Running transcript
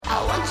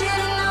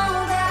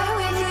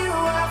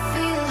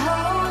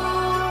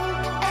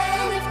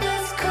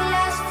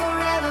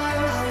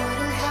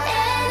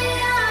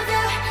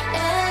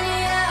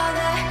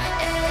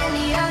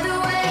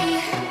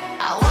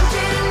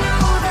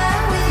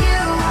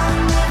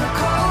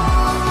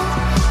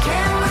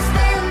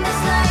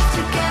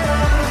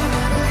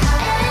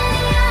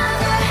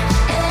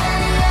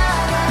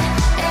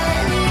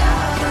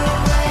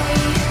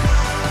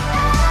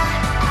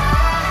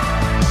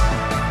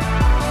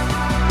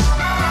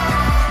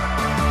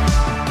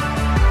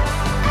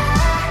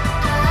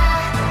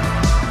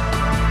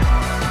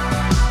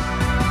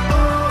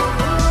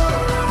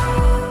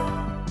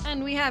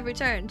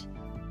returned.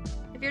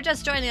 If you're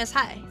just joining us,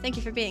 hi. Thank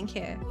you for being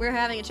here. We're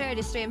having a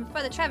charity stream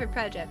for the Trevor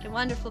Project, a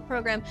wonderful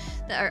program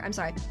a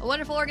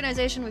wonderful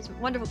organization with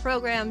wonderful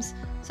programs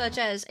such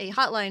as a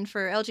hotline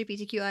for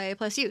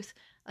LGBTQIA+ youth,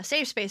 a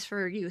safe space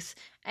for youth,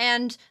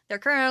 and they're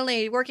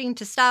currently working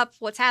to stop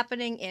what's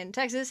happening in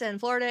Texas and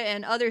Florida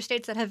and other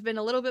states that have been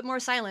a little bit more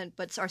silent,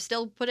 but are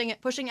still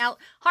pushing out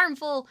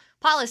harmful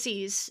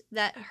policies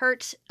that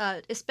hurt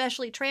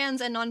especially trans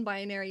and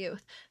non-binary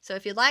youth. So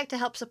if you'd like to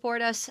help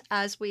support us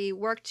as we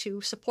work to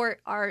support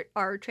our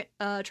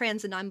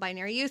trans and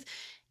non-binary youth,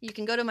 you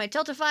can go to my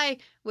Tiltify,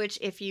 which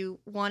if you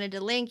wanted a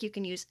link, you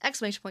can use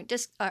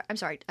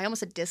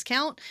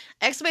discount,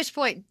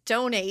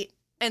 donate,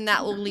 and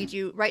that will lead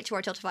you right to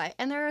our Tiltify.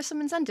 And there are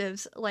some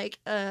incentives, like,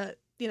 the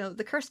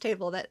curse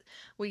table that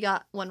we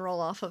got one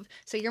roll off of.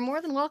 So you're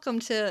more than welcome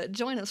to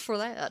join us for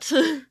that.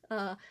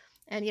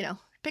 And,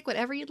 pick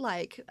whatever you'd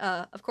like.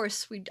 Of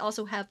course, we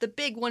also have the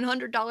big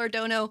 $100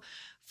 dono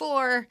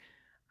for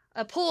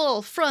a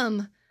pull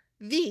from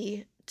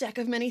the Deck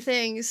of Many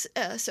Things.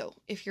 So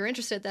if you're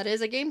interested, that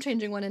is a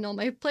game-changing one, and all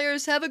my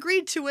players have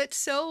agreed to it.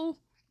 So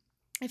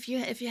if you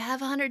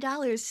have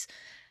 $100...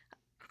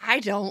 I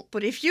don't,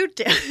 but if you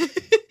do,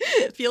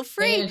 feel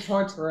free.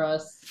 Torture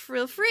us.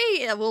 Feel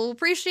free. We'll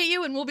appreciate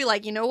you, and we'll be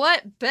like, you know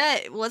what?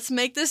 Bet. Let's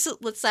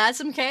add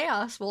some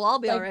chaos. We'll all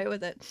be all right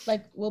with it.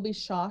 Like, we'll be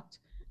shocked,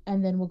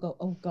 and then we'll go,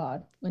 oh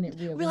God, when it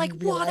really. We're like,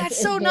 whoa,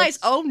 that's so nice.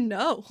 Oh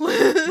no.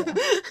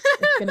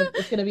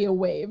 It's gonna be a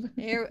wave.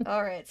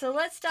 All right, so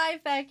let's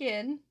dive back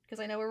in, because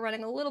I know we're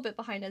running a little bit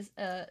behind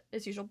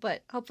as usual,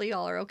 but hopefully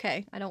y'all are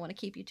okay. I don't want to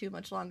keep you too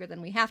much longer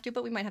than we have to,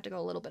 but we might have to go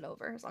a little bit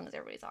over, as long as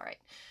everybody's all right.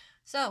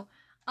 So,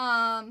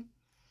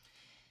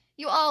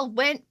 you all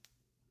went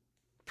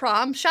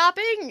prom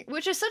shopping,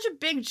 which is such a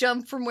big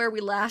jump from where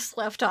we last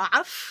left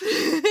off.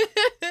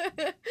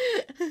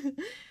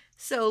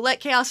 So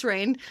let chaos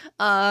reign.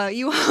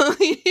 It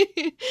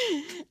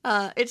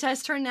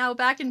has turned now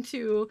back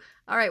into,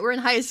 all right, we're in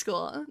high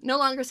school. No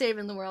longer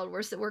saving the world.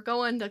 We're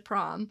going to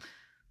prom.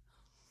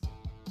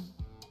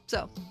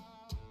 So.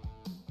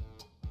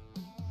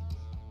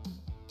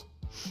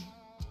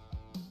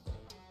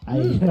 I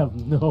have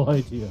no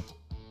idea.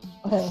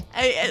 Oh.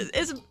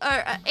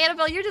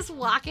 Annabelle, you're just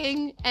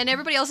walking, and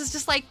everybody else is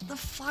just like, the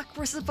fuck,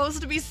 we're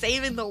supposed to be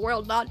saving the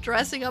world, not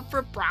dressing up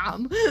for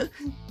prom.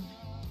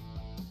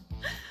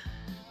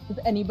 Does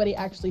anybody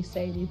actually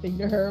say anything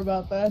to her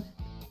about that?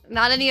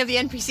 Not any of the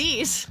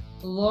NPCs.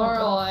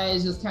 Lorelai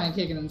is just kind of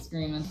kicking and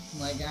screaming,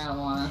 like, I don't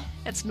wanna.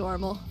 It's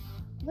normal.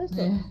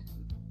 Listen,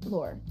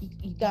 Lore,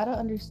 you gotta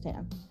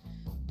understand.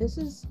 This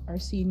is our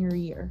senior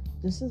year.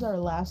 This is our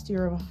last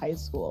year of high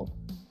school.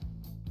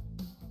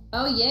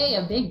 Oh yay,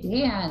 a big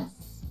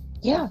dance.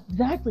 Yeah,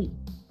 exactly.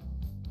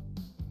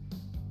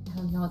 I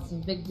don't know, it's a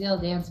big deal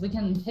dance. We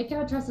can pick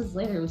out dresses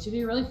later. We should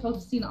be really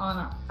focusing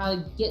on how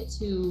to get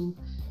to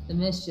the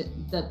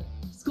mission, the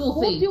school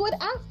thing. We'll do it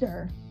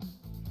after.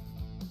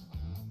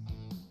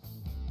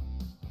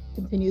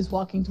 Continues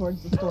walking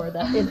towards the store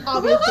that is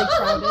obviously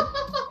crowded.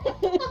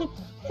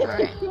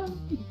 Alright.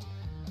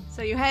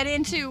 So you head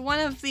into one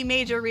of the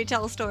major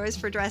retail stores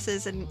for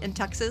dresses and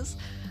tuxes.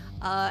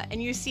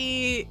 And you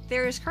see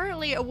there's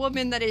currently a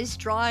woman that is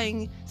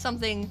drawing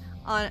something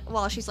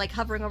while she's like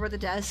hovering over the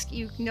desk.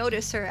 You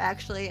notice her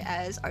actually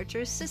as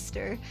Archer's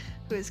sister,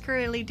 who is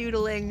currently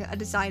doodling a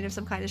design of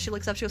some kind. As she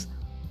looks up, she goes,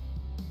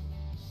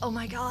 "Oh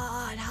my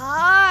god,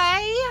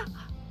 hi!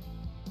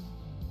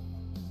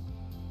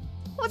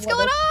 What's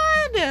going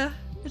on?"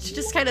 And she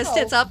just kind of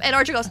sits up, and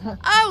Archer goes,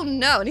 "Oh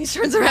no," and he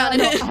turns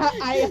around and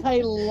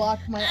I lock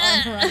my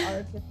arm around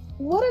Archer.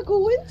 What a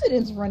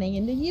coincidence running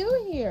into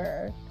you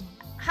here.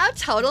 How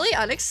totally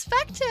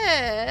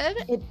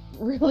unexpected. It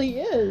really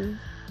is.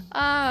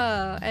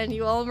 And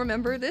you all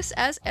remember this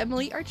as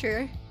Emily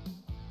Archer.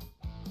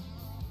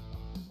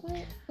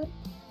 What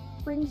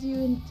brings you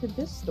into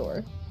this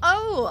store?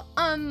 Oh,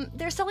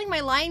 they're selling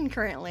my line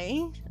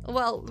currently.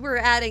 Well, we're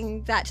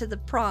adding that to the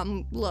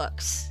prom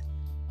looks.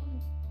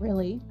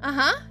 Really?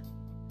 Uh-huh.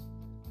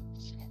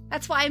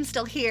 That's why I'm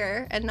still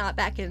here and not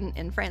back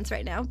in France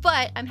right now.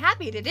 But I'm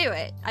happy to do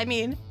it. I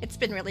mean, it's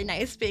been really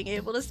nice being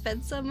able to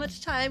spend so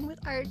much time with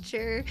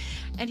Archer.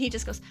 And he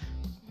just goes,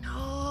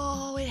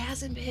 "No, it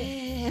hasn't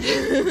been."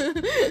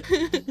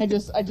 I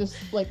just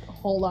like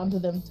hold on to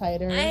them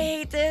tighter. I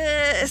hate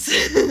this.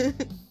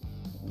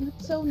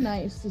 It's so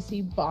nice to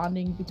see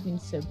bonding between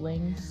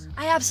siblings.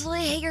 I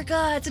absolutely hate your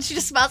guts. And she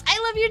just smiles. I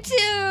love you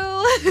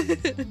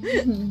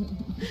too.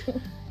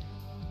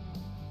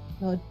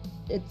 No,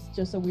 it's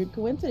just a weird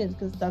coincidence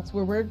because that's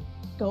where we're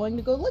going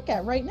to go look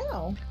at right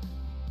now.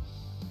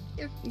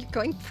 You're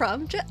going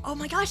prom? Oh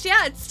my gosh,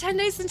 yeah, it's 10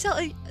 days until,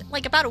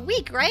 like, about a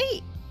week,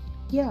 right?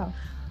 Yeah.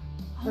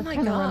 Oh we're my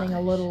kind of god. running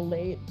a little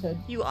late to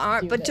You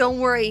are, but this. don't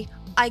worry.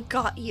 I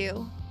got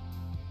you.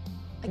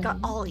 I got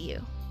all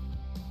you.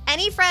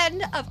 Any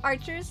friend of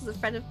Archer's is a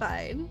friend of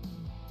mine.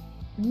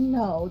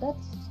 No, oh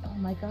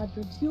my god,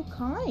 you're too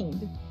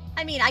kind.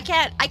 I mean, I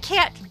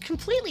can't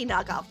completely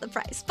knock off the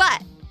price,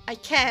 but I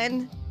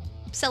can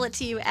sell it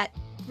to you at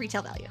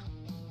retail value.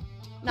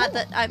 Not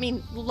that, I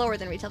mean, lower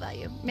than retail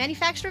value.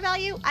 Manufacturer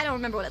value? I don't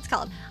remember what it's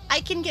called.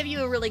 I can give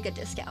you a really good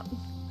discount.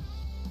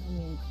 I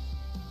mean,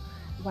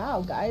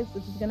 wow, guys,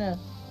 this is gonna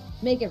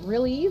make it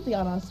really easy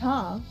on us,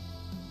 huh?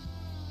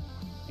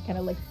 I kind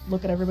of like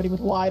look at everybody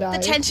with wide eyes.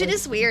 The tension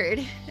is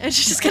weird, and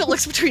she just kind of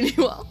looks between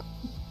you all.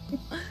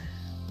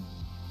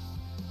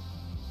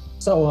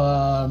 So,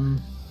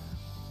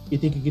 you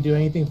think you could do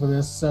anything for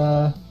this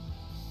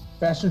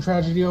fashion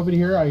tragedy over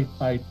here?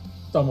 I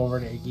thumb over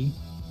to Iggy.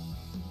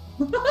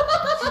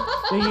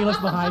 Iggy looks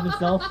behind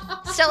himself.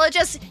 Stella,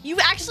 you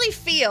actually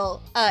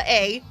feel,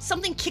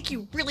 something kick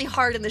you really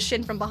hard in the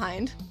shin from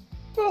behind.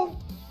 Well,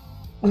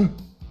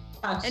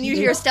 And you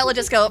hear Stella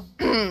just go,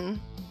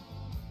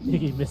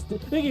 Iggy missed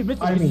it. Iggy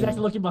missed it. I He's mean-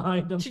 actually looking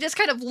behind him. she just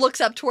kind of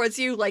looks up towards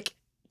you like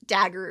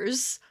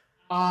daggers.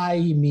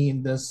 I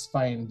mean this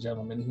fine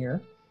gentleman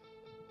here.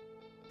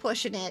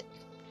 Pushing it,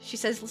 she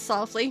says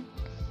softly.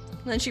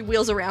 And then she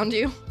wheels around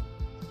you.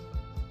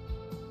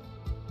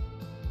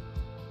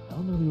 I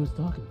don't know who he was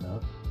talking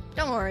about.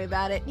 Don't worry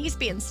about it. He's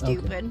being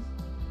stupid.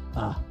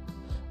 Ah,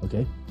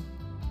 okay.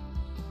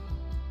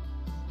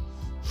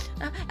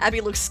 Abby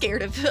looks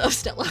scared of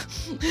Stella.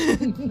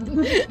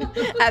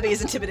 Abby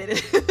is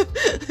intimidated.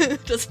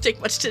 Doesn't take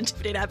much to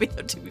intimidate Abby,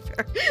 though, to be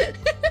fair.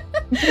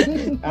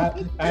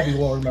 Abby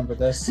will remember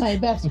this. My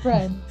best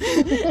friend.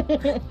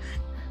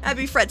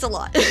 Abby frets a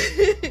lot.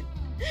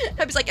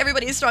 Abby's like,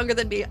 everybody is stronger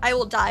than me. I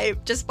will die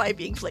just by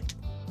being flicked.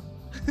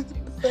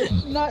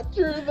 That's not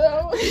true,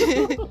 though.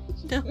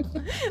 No.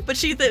 But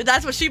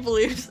that's what she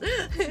believes.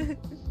 You're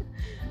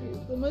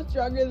so much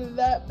stronger than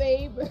that,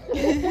 babe.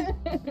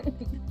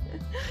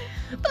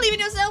 Believe in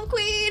yourself,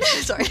 queen.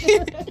 Sorry.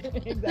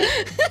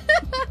 Exactly.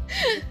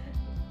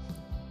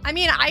 I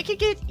mean, I could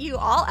get you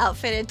all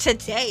outfitted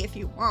today if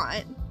you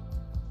want.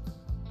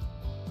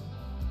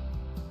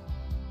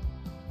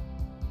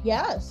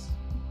 Yes.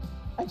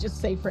 I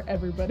just say for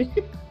everybody.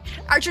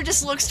 Archer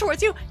just looks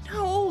towards you.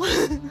 No.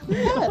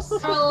 Yes.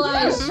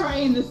 Carlisle's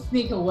trying to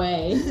sneak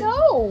away.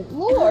 No,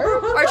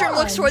 Lord. Archer come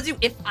looks on. towards you.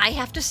 If I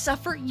have to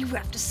suffer, you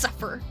have to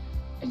suffer.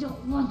 I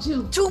don't want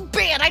to. Too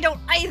bad, I don't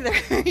either.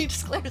 He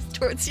just glares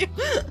towards you.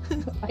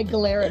 I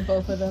glare at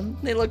both of them.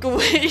 They look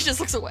away. He just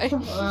looks away.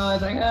 Oh,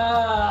 it's like,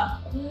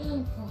 ah.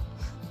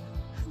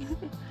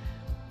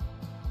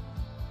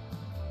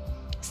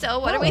 So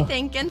what are we Oh.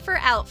 thinking for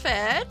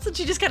outfits? And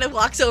she just kind of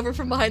walks over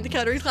from behind the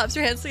counter and claps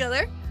her hands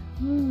together.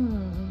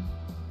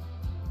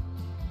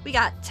 We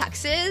got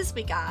tuxes,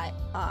 we got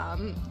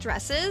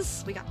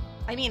dresses,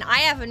 I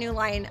have a new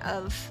line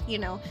of,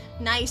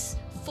 nice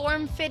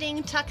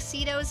form-fitting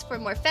tuxedos for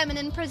more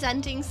feminine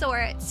presenting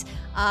sorts.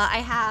 I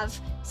have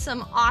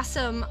some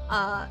awesome,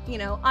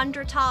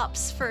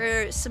 undertops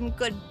for some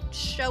good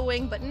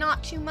showing, but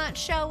not too much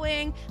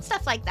showing,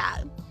 stuff like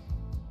that.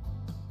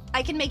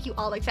 I can make you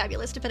all look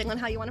fabulous depending on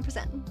how you want to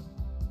present.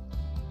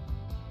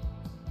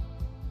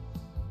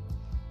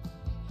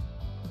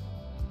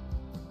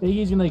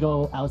 Iggy's gonna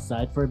go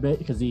outside for a bit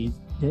because he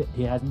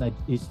hasn't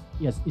he's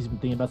been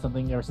thinking about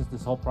something ever since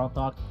this whole prom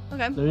talk.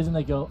 Okay. So he's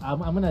gonna go. I'll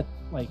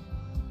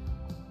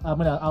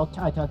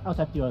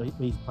type you what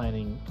he's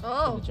planning in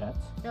Oh, the chat.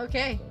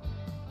 okay.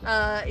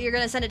 You're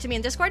gonna send it to me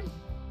in Discord?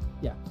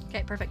 Yeah.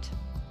 Okay, perfect.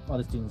 While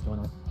this thing's going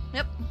on.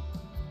 Yep.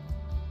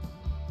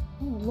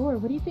 Oh,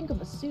 Lord, what do you think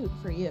of a suit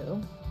for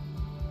you?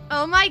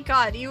 Oh my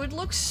god, you would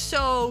look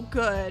so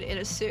good in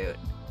a suit.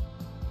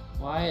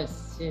 Why a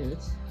suit?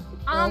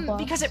 Girl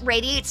boss? Because it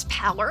radiates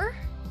power?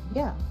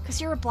 Yeah. Because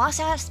you're a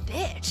boss-ass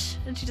bitch.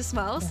 And she just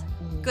smiles.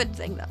 Exactly. Good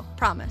thing, though.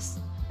 Promise.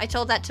 I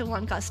told that to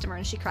one customer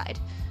and she cried.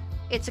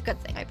 It's a good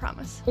thing, I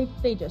promise.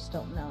 They just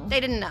don't know. They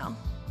didn't know.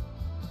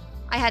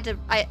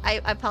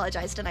 I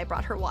apologized and I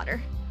brought her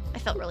water. I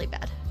felt really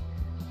bad.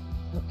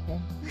 Okay.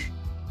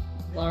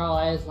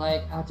 Lorelai is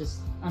like, I'm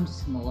just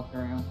gonna look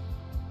around.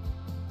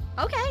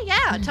 Okay,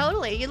 yeah,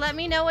 totally. You let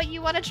me know what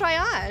you want to try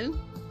on.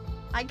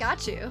 I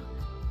got you.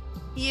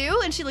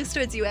 You? And she looks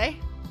towards you, eh?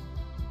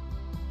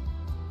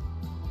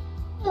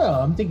 Yeah,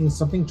 I'm thinking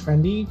something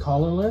trendy,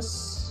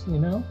 collarless,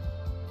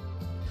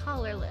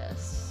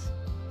 Collarless.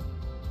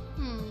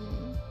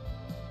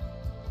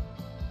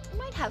 I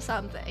might have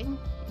something.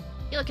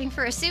 You looking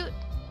for a suit?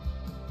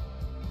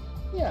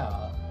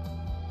 Yeah.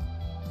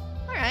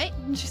 Alright.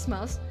 And she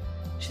smiles.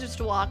 She starts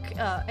to walk.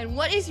 And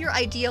what is your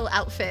ideal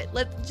outfit?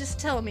 Just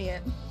tell me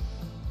it.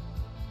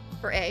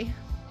 For A.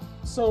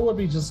 So it would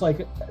be just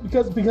like,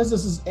 because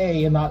this is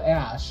A and not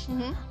Ash,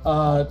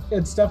 Mm-hmm.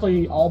 it's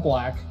definitely all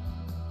black,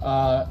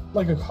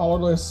 like a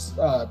collarless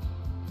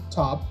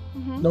top,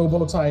 Mm-hmm. no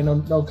bow tie,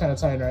 no kind of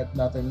tie,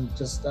 nothing,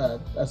 just a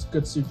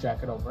good suit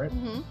jacket over it.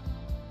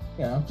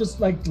 Mm-hmm. Just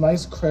like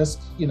nice,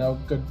 crisp,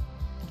 good.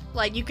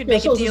 Like you could make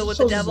a shows deal his- with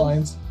the shows his devil.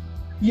 lines.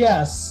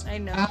 Yes, I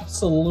know.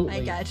 absolutely.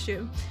 I got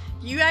you.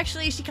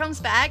 She comes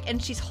back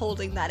and she's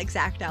holding that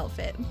exact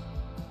outfit.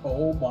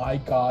 Oh my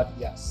god,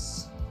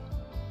 yes.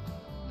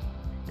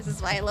 This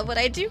is why I love what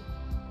I do.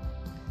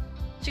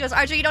 She goes,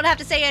 Archer, you don't have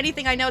to say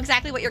anything. I know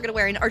exactly what you're going to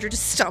wear. And Archer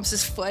just stomps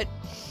his foot.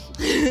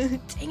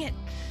 Dang it.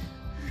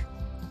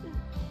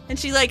 And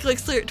she like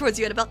looks towards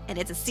you, Annabelle, and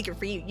it's a secret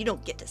for you. You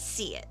don't get to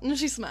see it. And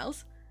she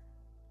smiles.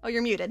 Oh,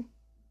 you're muted.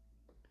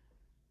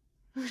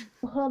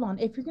 Well, hold on.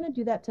 If you're gonna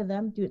do that to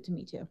them, do it to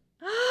me too.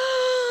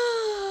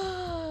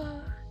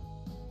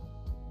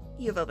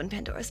 You've opened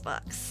Pandora's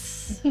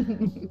box.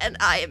 And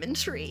I am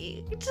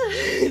intrigued.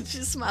 She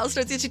smiles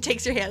towards you. She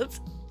takes your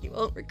hands. You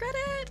won't regret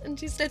it. And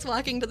she starts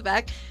walking to the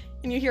back.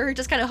 And you hear her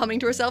just kind of humming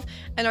to herself.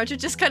 And Archer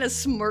just kind of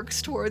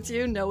smirks towards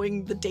you,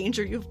 knowing the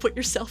danger you've put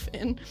yourself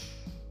in.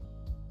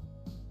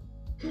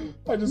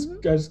 I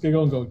just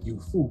giggle and go, you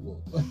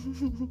fool.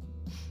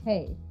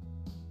 Hey.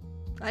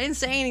 I didn't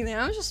say anything.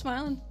 I was just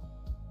smiling.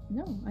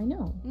 No, I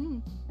know.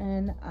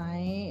 And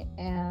I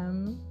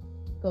am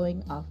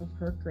going off of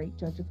her great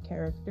judge of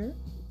character,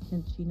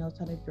 since she knows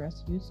how to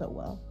dress you so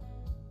well.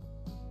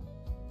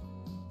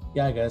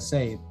 Yeah, I gotta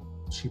say,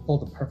 she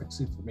pulled a perfect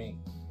suit for me.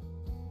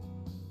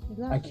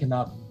 Exactly. I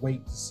cannot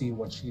wait to see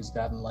what she's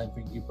got in line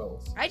for you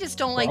both. I just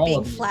don't like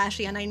being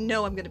flashy, and I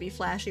know I'm going to be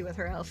flashy with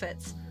her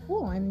outfits.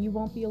 Cool, and you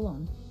won't be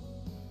alone.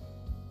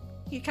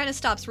 He kind of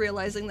stops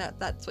realizing that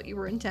that's what you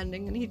were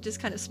intending, and he just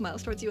kind of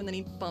smiles towards you, and then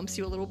he bumps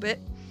you a little bit.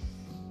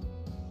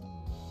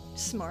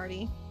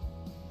 Smarty.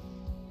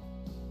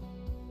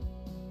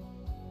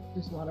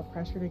 There's a lot of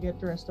pressure to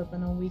get dressed up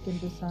in a week and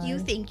decide. You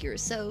think you're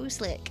so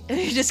slick. And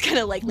he just kind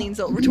of like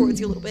leans over towards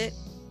you a little bit.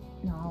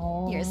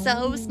 No. You're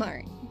so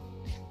smart.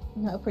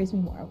 No, praise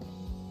me more.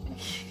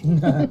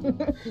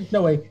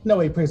 No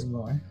way, praise me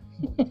more.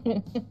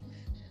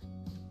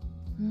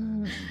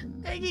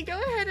 Aggie,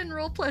 go ahead and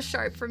roll plus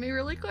sharp for me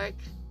really quick.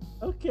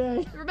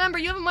 Okay. Remember,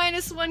 you have a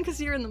 -1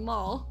 because you're in the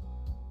mall.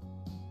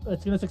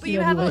 It's gonna succeed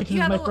you have anyway, 'cause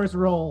it's my first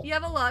roll. You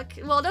have a luck.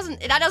 Well,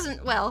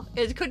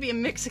 it could be a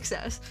mixed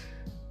success.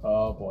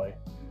 Oh boy.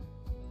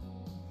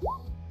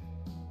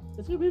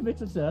 It's gonna be a big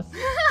success.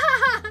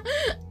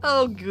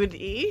 Oh,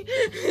 goody.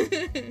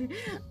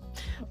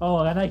 Oh,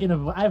 and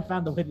I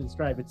found a way to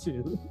describe it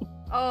too.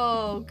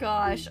 Oh,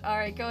 gosh. All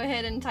right, go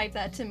ahead and type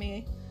that to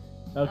me.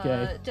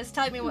 Okay. Just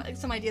type me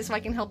some ideas so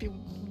I can help you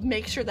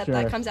make sure that Sure.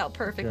 that comes out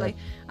perfectly.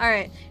 Sure. All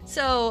right,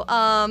 so,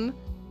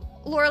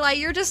 Lorelai,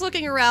 you're just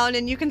looking around,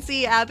 and you can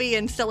see Abby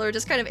and Stella are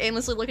just kind of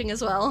aimlessly looking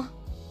as well.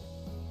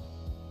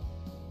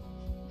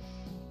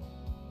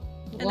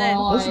 And then,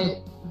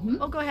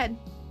 oh, go ahead.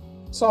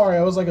 Sorry,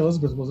 I was like,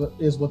 Elizabeth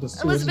is what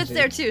this Elizabeth's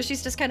there too.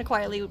 She's just kind of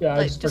quietly,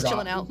 like, just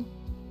chilling out.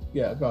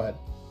 Yeah, go ahead.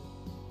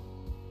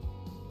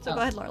 So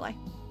go ahead, Lorelai.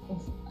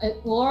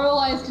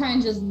 Lorelai's kind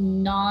of just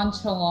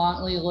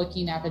nonchalantly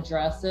looking at the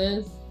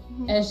dresses,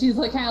 and she's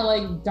like kind of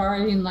like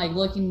darting, like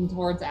looking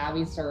towards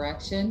Abby's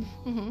direction.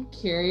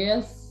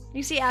 Curious.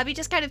 You see Abby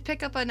just kind of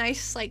pick up a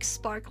nice, like,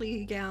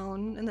 sparkly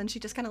gown, and then she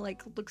just kind of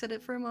like looks at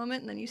it for a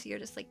moment, and then you see her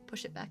just like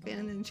push it back in,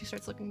 and then she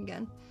starts looking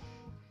again.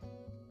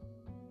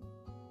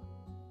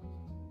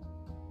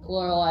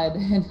 Lorelai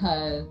then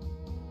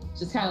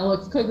just kind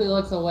of quickly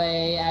looks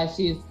away as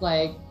she's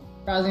like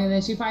browsing, and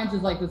then she finds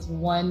this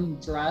one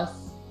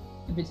dress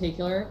in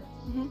particular.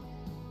 I'm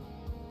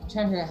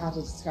trying to figure out how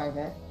to describe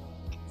it.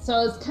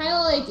 So it's kind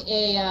of like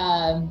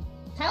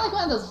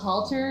one of those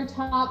halter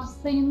tops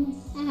things,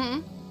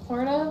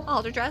 sort of.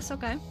 Halter dress,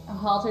 okay. A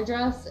halter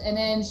dress, and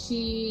then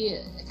she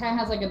kind of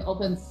has like an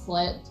open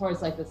slit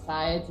towards like the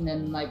sides, and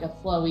then like a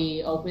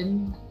flowy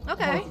open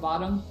towards the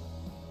bottom.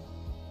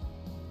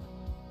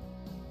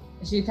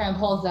 She kind of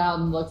pulls out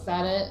and looks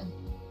at it.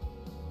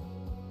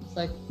 It's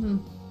like,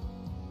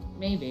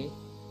 maybe.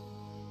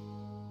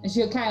 And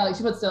she kind of like,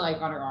 she puts it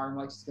like on her arm,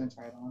 like she's gonna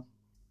try it on.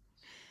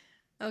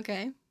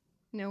 Okay,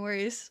 no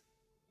worries.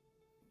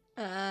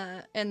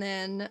 And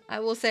then I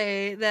will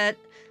say that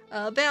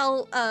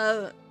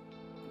Belle,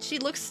 she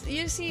looks.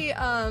 You see,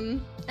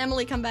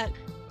 Emily come back.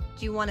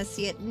 Do you want to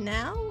see it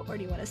now, or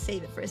do you want to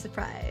save it for a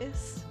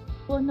surprise?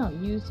 Well, no,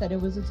 you said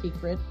it was a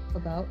secret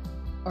about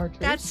Archer.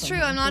 That's true.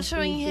 I'm not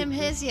showing him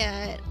his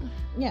yet.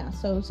 Yeah,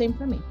 so same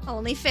for me.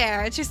 Only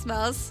fair. And she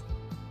smells.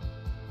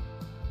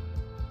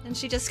 And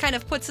she just kind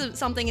of puts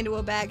something into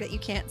a bag that you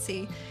can't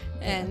see.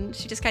 And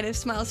she just kind of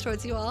smiles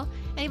towards you all.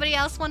 Anybody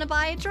else want to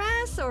buy a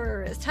dress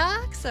or a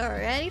tux or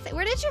anything?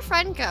 Where did your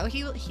friend go?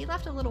 He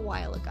left a little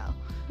while ago.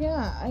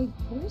 Yeah,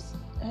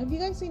 have you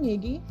guys seen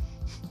Iggy?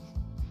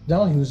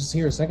 No, he was just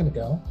here a second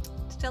ago.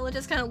 Stella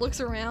just kind of looks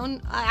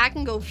around. I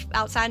can go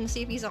outside and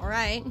see if he's all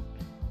right.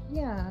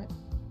 Yeah,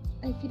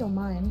 if you don't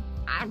mind.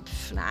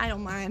 I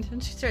don't mind.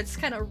 And she starts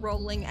kind of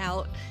rolling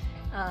out.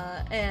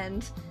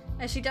 And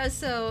as she does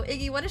so,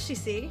 Iggy, what does she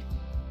see?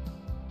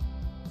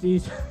 She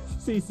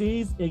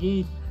sees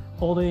Iggy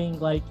holding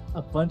like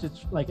a bunch of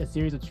a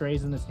series of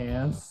trays in his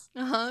hands.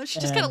 She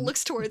just kind of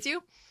looks towards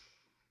you.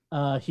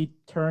 He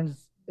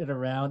turns it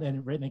around,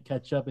 and written in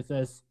ketchup it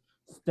says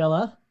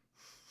Stella.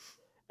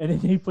 And then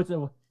he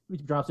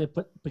drops it,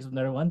 picks up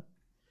another one.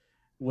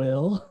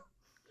 Will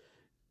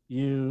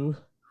you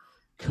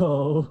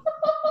go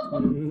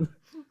to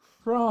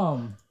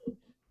prom?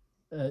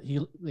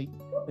 And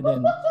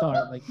then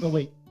start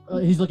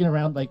he's looking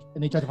around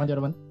and they try to find the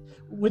other one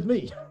with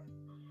me.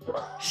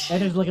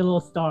 And there's like a little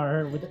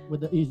star with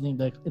the in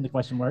the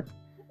question mark.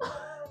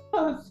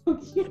 Oh, so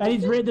cute. And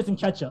he's written this in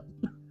ketchup.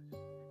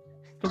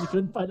 because he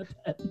couldn't find a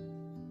pen.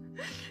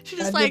 She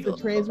just And like, the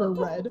trays were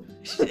red.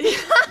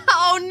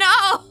 oh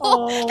no!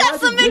 Oh,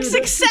 That's why'd the you big do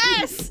that?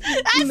 success!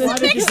 That's Why the did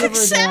big you give her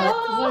success! that?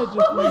 Why'd you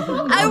give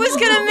her that? I was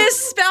gonna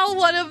misspell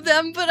one of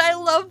them, but I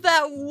love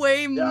that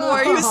way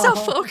more. He was so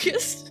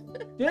focused.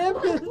 Damn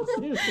it.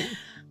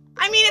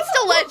 I mean, it's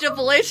still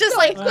legible. It's just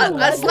like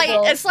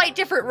a slight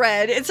different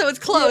red, and so it's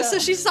close. So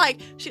she's like,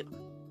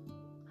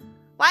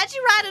 why'd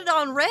you write it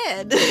on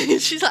red?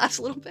 She laughs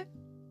a little bit.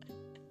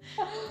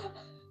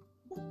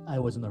 I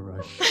was in a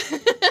rush.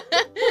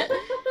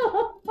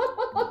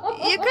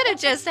 You could have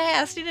just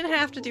asked. You didn't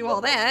have to do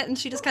all that. And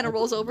she just kind of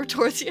rolls over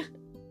towards you.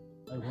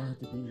 I wanted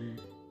to be,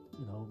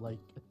 like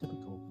a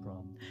typical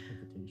prom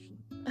invitation.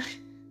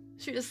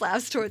 She just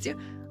laughs towards you.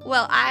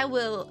 Well, I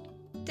will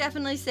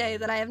definitely say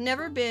that I have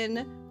never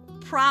been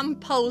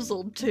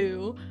promposaled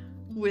to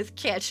with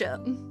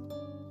ketchup.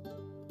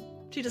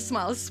 She just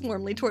smiles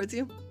warmly towards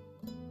you.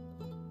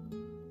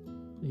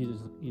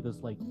 He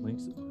just like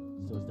blinks.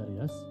 So is that a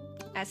yes?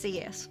 I say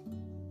yes.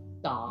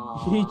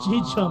 He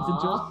jumps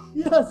into it.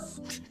 Yes.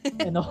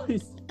 And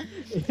always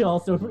he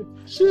also.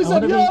 She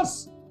said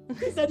yes.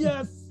 He said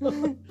yes.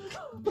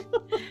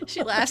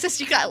 She laughs as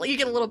you get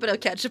a little bit of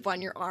ketchup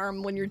on your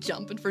arm when you're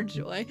jumping for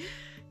joy.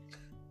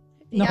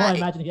 No, Yeah, I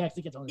imagine he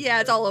actually gets on.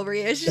 Yeah, it's all over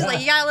you. She's like,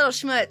 you got a little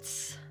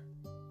schmutz.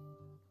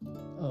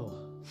 Oh,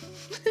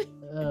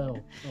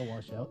 I'll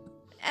wash out.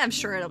 I'm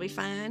sure it'll be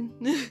fine.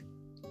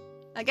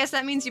 I guess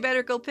that means you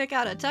better go pick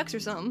out a tux or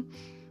something.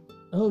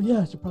 Oh yeah,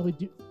 I should probably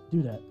do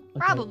that. Okay,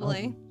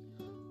 Probably.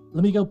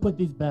 Let me go put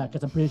these back,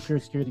 because I'm pretty sure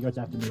security guard's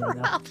after me right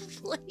now.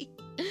 Probably.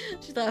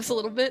 She laughs a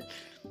little bit.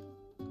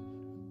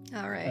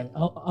 All right.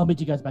 I'll meet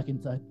you guys back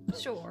inside.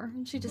 Sure.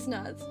 She just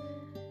nods.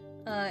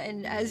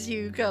 And as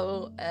you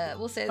go,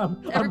 we'll say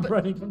I'm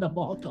running from the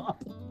mall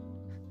cop.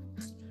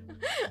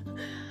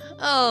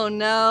 Oh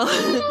no.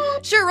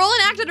 Sure, roll an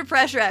act under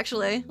pressure.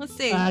 Actually, let's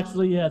see.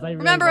 Actually, yes. I really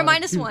Remember a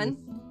wanted to -1.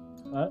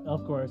 do this.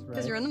 Of course, right.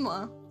 Because you're in the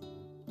mall.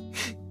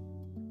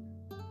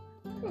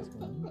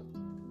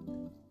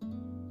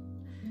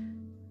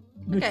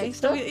 Okay,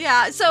 so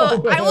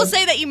I will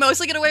say that you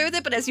mostly get away with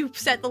it, but as you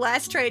set the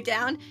last tray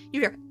down, you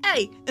hear,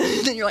 hey!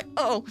 And then you're like,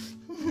 oh!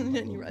 And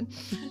then you run.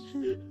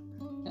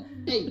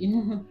 Hey.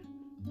 And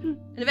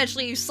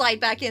eventually you slide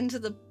back into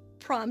the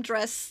prom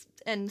dress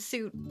and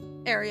suit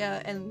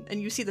area, and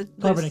you see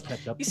Covered in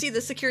ketchup. you see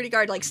the security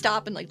guard like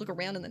stop and like look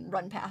around and then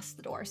run past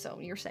the door, so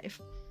you're safe.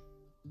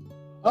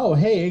 Oh,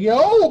 hey.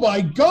 Oh,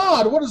 my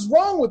God. What is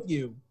wrong with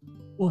you?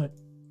 What?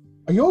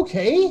 Are you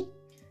okay?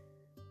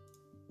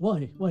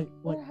 Why? What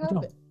What's wrong?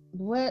 happened?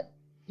 What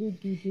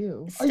did you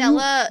do?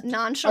 Stella Are you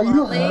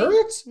nonchalantly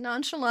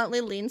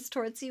hurt? leans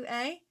towards you,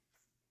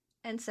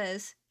 and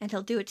says, and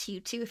he'll do it to you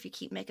too if you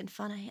keep making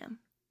fun of him.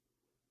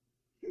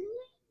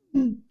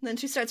 Then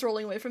she starts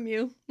rolling away from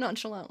you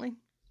nonchalantly. Abby,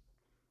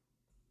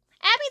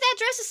 that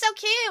dress is so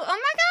cute!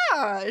 Oh my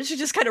god! She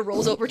just kind of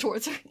rolls over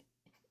towards her.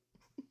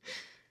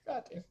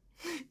 God damn.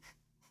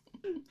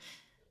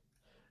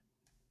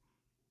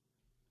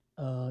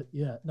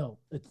 Yeah, no,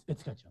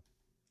 it's ketchup.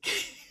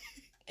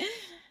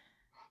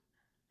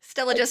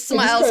 Stella just I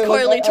smiles kinda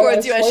coyly I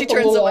towards you as she swipe a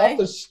turns little away. off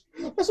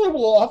I swipe a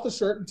little off the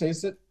shirt and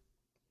taste it.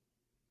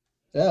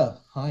 Yeah,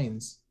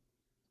 Heinz.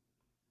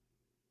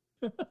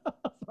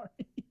 Sorry.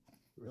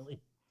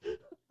 Really?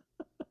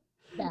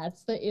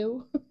 That's the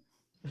ew.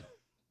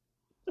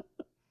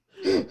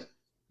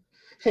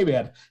 Hey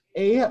man,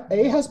 A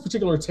has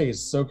particular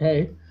tastes,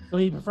 okay? So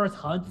he prefers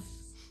Hunts?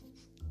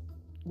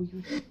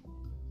 Weird.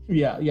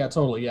 Yeah,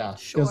 totally, yeah.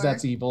 Because Sure.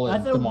 that's evil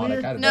and That's a demonic.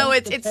 weird- I don't No, know.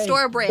 it's Okay.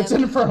 store brand. It's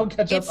Inferno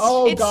ketchup. It's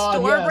God,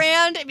 store yes.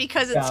 brand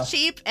because it's Yeah.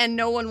 cheap and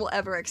no one will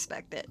ever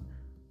expect it.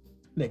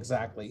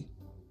 Exactly.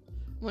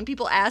 When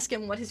people ask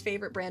him what his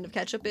favorite brand of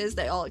ketchup is,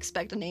 they all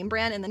expect a name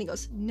brand, and then he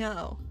goes,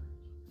 no,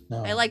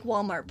 No. I like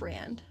Walmart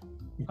brand.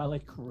 I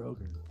like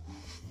Kroger.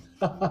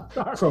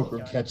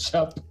 Kroger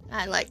ketchup.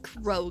 I like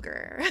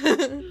Kroger.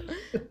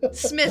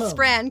 Smith's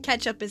brand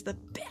ketchup is the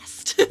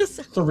best.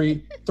 So-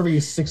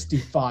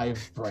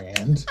 365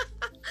 brand.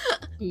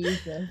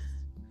 Jesus.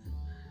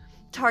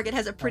 Target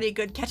has a pretty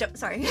good ketchup.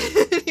 Sorry.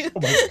 Oh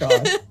my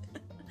god.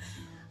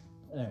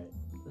 Alright.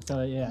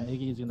 So yeah,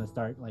 Iggy's gonna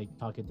start like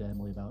talking to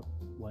Emily about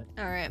what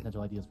All right.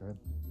 potential ideas for him.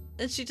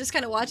 And she just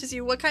kind of watches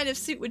you. What kind of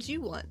suit would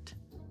you want?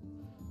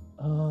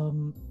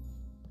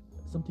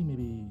 Something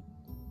maybe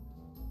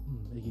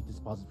Iggy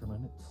just pauses for a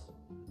moment.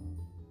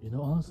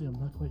 Honestly, I'm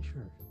not quite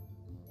sure.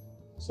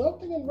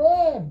 Something in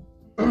red.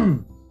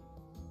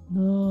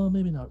 No,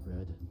 maybe not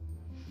red.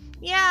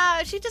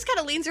 Yeah, she just kind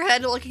of leans her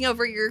head looking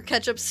over your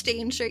ketchup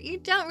stained shirt. You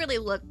don't really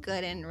look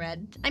good in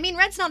red. I mean,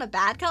 red's not a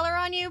bad color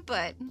on you,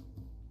 but...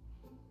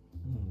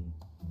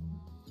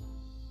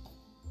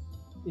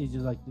 He's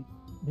just like,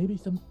 maybe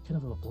some kind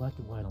of a black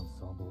and white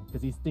ensemble,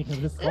 because he's thinking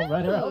of this whole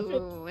rider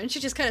outfit. Ooh, and she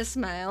just kind of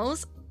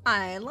smiles.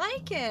 I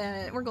like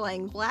it. We're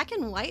going black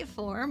and white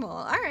formal.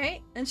 All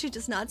right. And she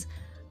just nods.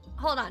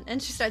 Hold on.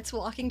 And she starts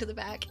walking to the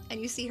back, and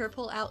you see her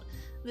pull out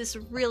this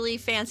really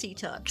fancy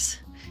tux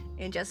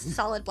in just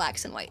solid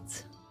blacks and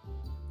whites.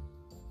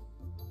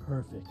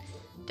 Perfect.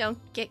 Don't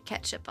get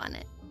ketchup on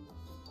it.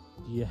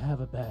 Do you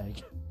have a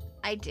bag?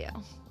 I do.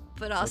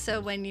 But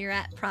also, when you're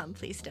at prom,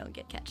 please don't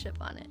get ketchup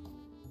on it.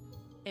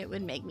 It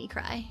would make me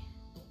cry.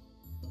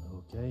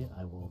 Okay,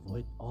 I will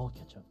avoid all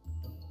ketchup.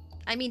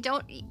 I mean,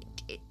 don't...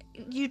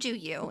 You do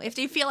you. If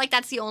you feel like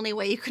that's the only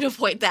way you could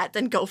avoid that,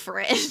 then go for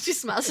it. She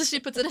smiles as she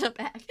puts it in a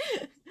bag.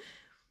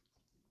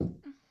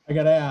 I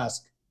gotta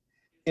ask,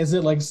 is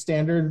it like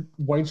standard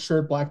white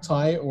shirt, black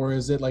tie, or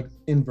is it like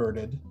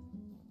inverted?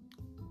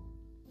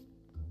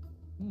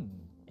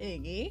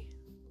 Iggy?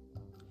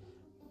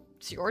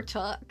 It's your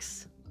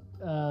tux.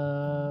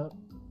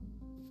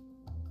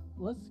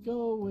 Let's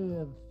go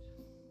with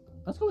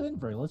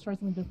inverted. Let's try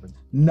something different.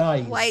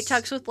 Nice. White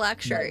tux with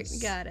black shirt.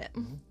 Nice. Got it.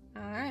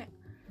 All right.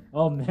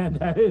 Oh man,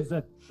 that is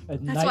a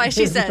That's why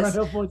she says,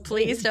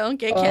 please don't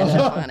get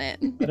ketchup on it.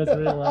 I just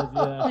realized,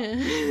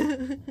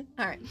 yeah.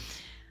 All right.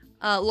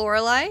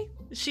 Lorelai,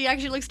 she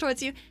actually looks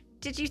towards you.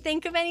 Did you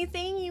think of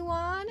anything you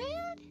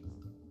wanted?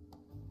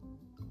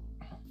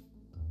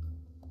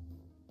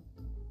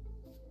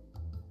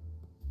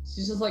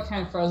 She's just like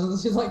kind of frozen.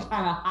 She's like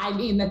kind of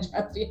hiding the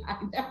dress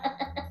behind her.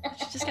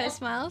 She just kind of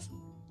smiles.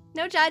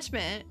 No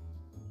judgment.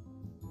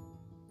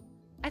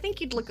 I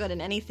think you'd look good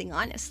in anything,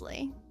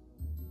 honestly.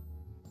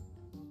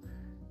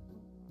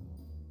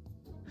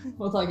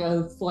 With like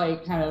a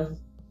slight kind of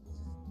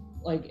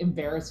like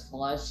embarrassed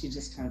flush, she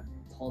just kind of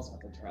pulls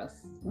out the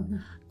dress.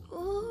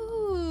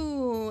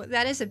 Ooh,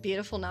 that is a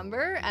beautiful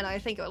number, and I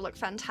think it would look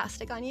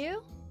fantastic on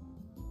you.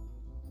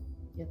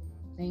 Yep,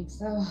 think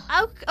so.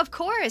 Oh, of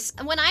course.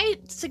 When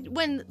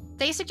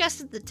they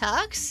suggested the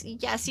tux,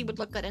 yes, you would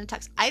look good in a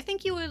tux. I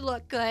think you would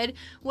look good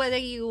whether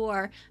you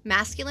wore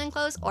masculine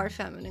clothes or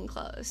feminine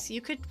clothes.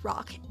 You could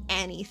rock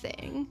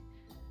anything.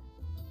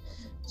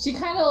 She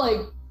kind of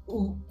like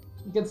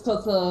gets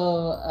close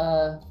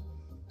to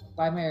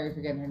why am I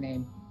forgetting her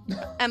name?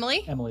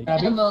 Emily? Emily.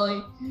 Abby?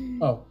 Emily.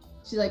 Oh.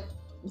 She's like,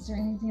 is there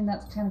anything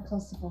that's kind of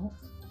close to both?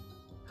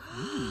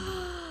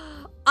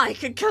 I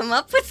could come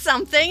up with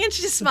something, and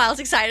she just smiles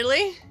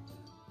excitedly.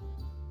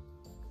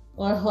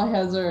 Lorelai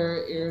has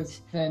her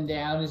ears pinned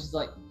down, and she's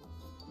like,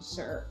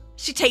 sure.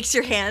 She takes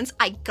your hands.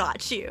 I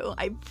got you.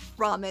 I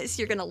promise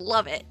you're gonna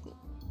love it.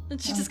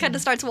 And she just kind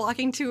of starts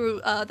walking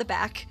to the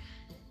back.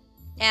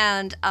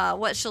 And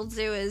what she'll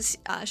do is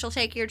she'll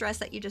take your dress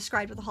that you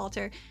described with the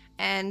halter,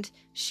 and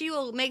she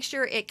will make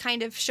sure it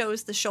kind of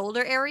shows the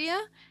shoulder area,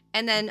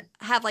 and then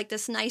have like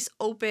this nice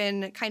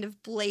open kind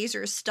of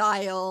blazer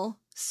style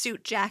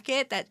suit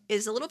jacket that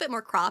is a little bit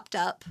more cropped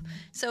up.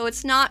 So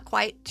it's not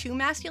quite too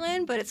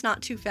masculine, but it's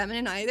not too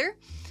feminine either.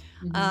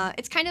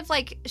 It's kind of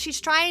like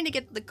she's trying to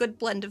get the good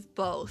blend of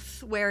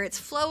both, where it's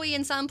flowy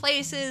in some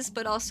places,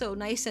 but also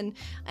nice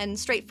and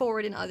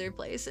straightforward in other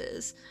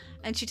places.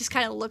 And she just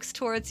kind of looks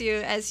towards you.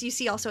 As you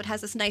see, also it has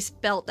this nice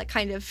belt that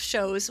kind of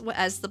shows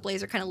as the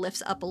blazer kind of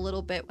lifts up a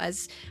little bit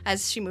as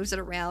she moves it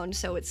around,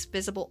 so it's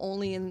visible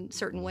only in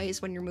certain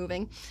ways when you're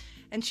moving.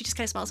 And she just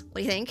kind of smiles. What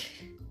do you think?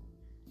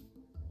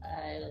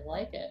 I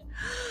like it.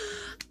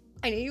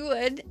 I knew you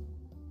would.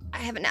 I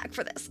have a knack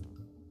for this.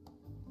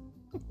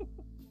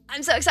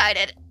 I'm so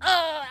excited.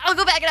 I'll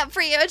go back it up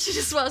for you. And she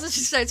just smiles and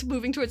she starts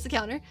moving towards the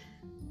counter.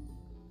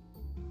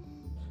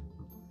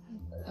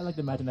 I like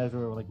to imagine as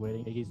we're like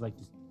waiting, Iggy's like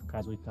just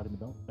casually cutting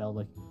the bell,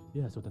 like,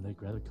 yeah, so then I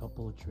grab a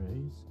couple of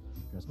trays,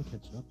 grab some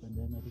ketchup, and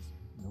then I just,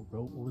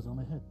 wrote what was on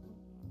my head.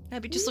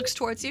 Abby just looks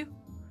towards you.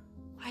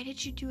 Why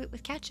did you do it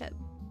with ketchup?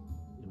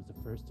 It was the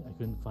first, I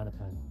couldn't find a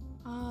pen.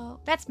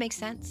 Oh, that makes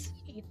sense.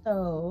 Cute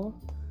though.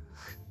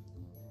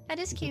 That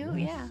is cute,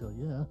 yeah. So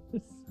yeah.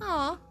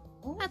 Aw,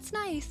 that's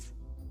nice.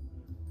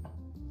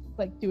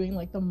 Like doing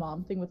like the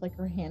mom thing with like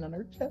her hand on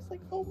her chest, like,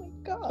 oh my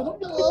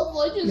god.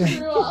 I just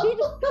grew up.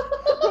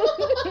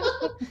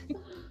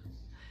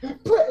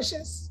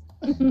 Precious.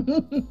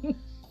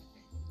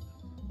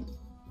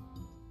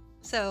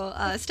 So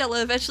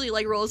Stella eventually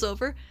like rolls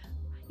over.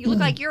 You look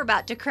like you're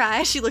about to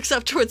cry. She looks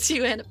up towards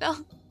you,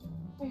 Annabelle.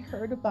 I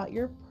heard about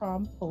your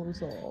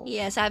promposal.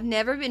 Yes, I've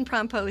never been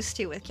proposed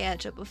to with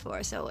ketchup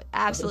before, so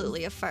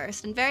absolutely a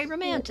first and very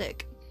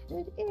romantic.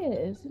 It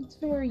is. It's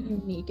very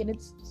unique and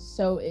it's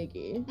so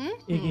Iggy.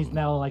 Iggy's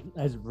now like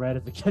as red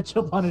as the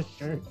ketchup on his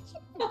shirt.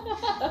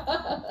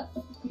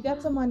 You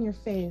got some on your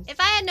face. If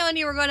I had known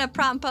you were going to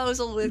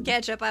promposal with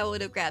ketchup, I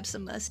would have grabbed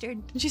some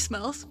mustard. She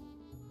smells.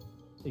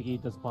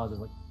 Iggy does pause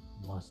like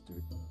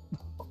mustard.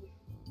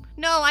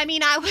 No, I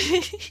mean I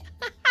would.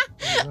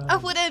 I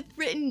would have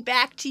written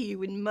back to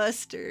you in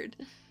mustard.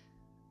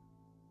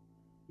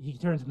 He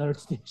turns another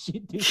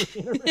sheet.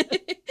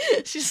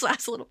 She just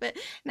laughs a little bit.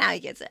 Now he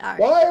gets it. All right.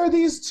 Why are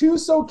these two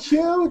so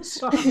cute?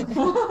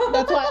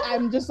 That's why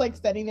I'm just like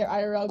standing there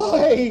IRL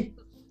going, Hey.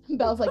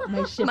 Belle's like,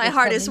 my shit. My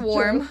heart is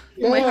warm.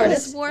 My heart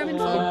is warm and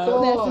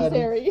full.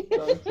 Necessary.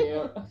 So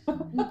cute.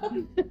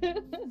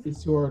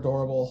 These two are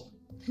adorable.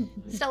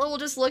 Stella will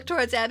just look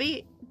towards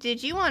Abby.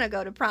 Did you want to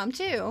go to prom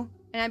too?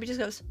 And Abby just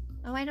goes,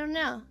 oh, I don't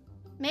know.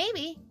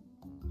 Maybe.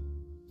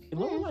 Can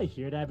Lorelai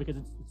hear that? Because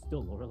it's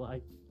still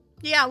Lorelai.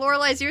 Yeah,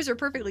 Lorelai's ears are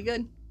perfectly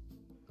good.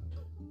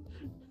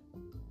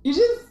 You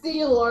just see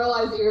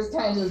Lorelai's ears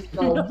kind of just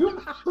go.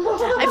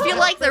 I feel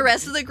like the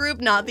rest of the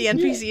group, not the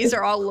NPCs,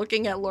 are all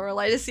looking at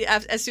Lorelai to see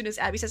as soon as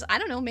Abby says, "I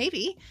don't know,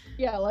 maybe."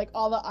 Yeah, like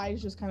all the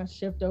eyes just kind of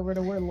shift over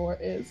to where Lore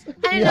is.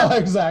 I don't know.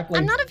 Exactly.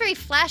 I'm not a very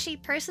flashy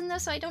person though,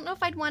 so I don't know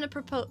if I'd want a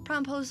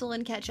proposal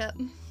in ketchup.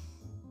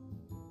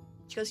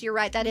 She goes, "You're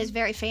right. That is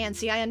very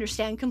fancy. I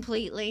understand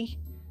completely."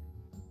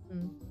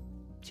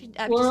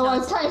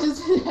 Lorelai's kind of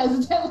just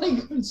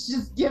hesitantly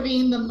just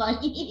giving the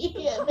money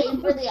and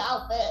paying for the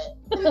outfit.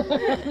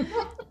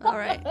 All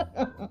right.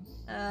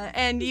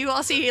 And you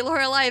all see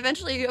Lorelai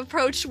eventually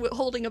approach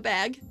holding a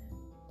bag.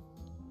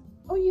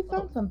 Oh, you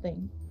found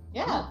something.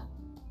 Yeah.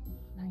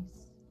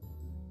 Nice.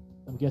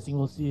 I'm guessing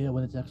we'll see it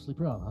when it's actually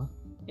prom, huh?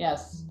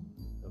 Yes.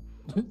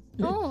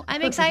 Oh,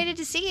 I'm excited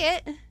to see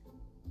it.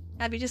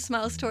 Abby just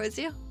smiles towards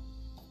you.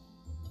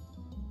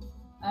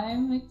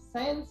 I'm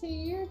excited to see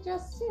your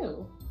dress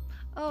too.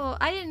 Oh,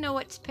 I didn't know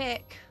what to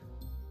pick.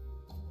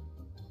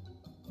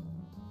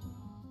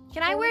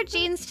 Can I wear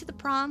jeans to the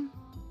prom?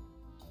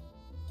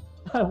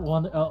 I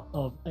wonder.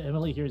 Oh,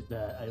 Emily hears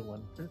that. I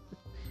wonder.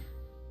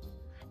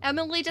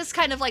 Emily just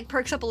kind of like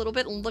perks up a little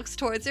bit and looks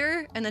towards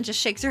her and then just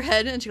shakes her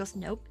head and she goes,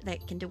 "Nope, they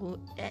can do.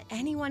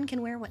 Anyone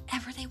can wear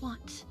whatever they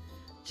want."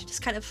 She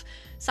just kind of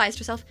sighs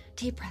to herself,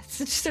 deep breaths,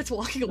 and she starts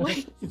walking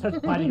away. She starts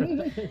biting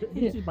her.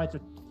 She bites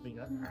her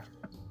finger.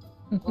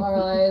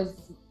 Lorelai is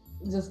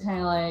just kind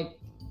of like,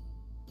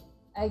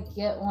 I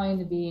get wanting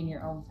to be in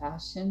your own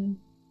fashion,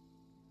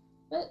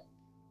 but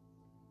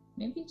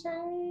maybe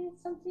try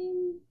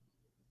something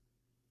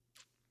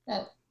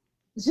that.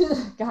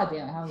 God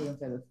damn it! How am I gonna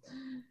say this?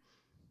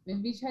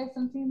 Maybe try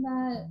something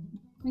that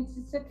makes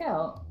you stick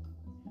out.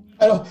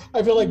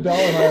 I feel like Belle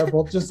and I are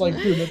both just like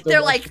doing it.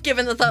 They're like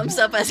giving the thumbs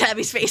up as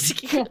Abby's face.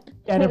 Yeah,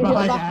 they're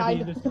behind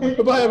Abby.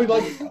 But I mean,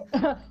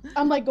 like,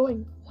 I'm like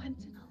going,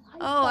 once in a lifetime.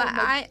 Oh, like,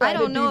 I trying to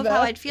don't know do how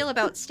that. I'd feel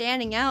about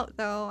standing out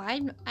though.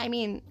 I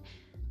mean,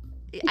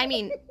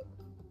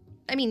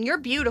 you're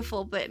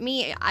beautiful, but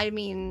me, I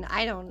don't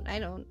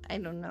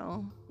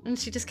know. And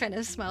she just kind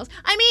of smiles.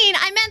 I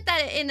meant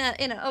that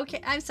in a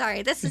okay. I'm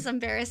sorry. This is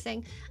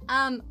embarrassing.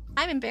 I'm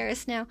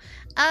embarrassed now.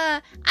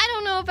 I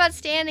don't know about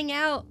standing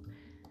out.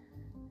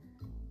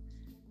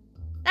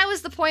 That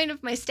was the point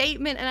of my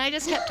statement, and I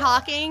just kept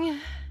talking.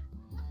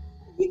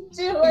 You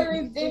two are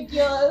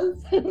ridiculous.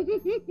 I'm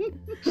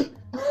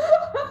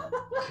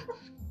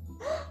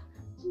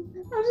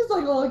just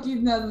like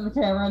looking at the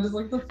camera and just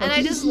like the fuck. And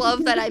I just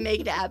love that I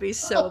made Abby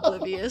so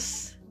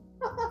oblivious.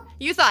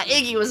 You thought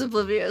Iggy was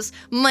oblivious.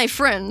 My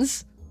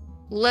friends,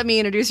 let me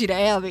introduce you to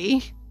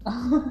Abby.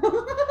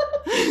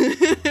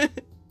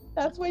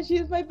 That's why she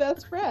is my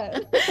best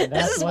friend.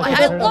 This is why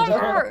I love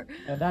her.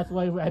 And that's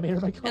why I made her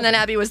my cousin. And then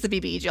Abby was the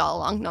BBG all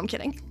along. No, I'm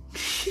kidding.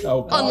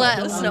 oh, God.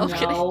 Unless, no, I'm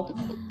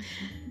kidding.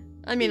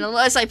 I mean,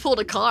 unless I pulled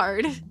a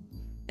card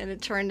and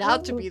it turned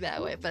out to be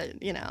that way,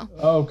 but you know.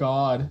 Oh,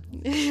 God.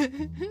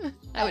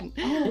 I wouldn't.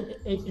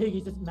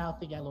 He's just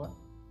mouthing at Laura.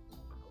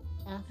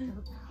 After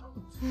her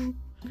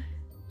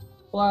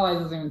Lorelai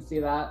doesn't even see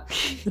that.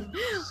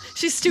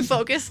 She's too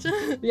focused.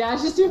 Yeah,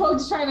 she's too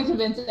focused trying to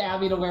convince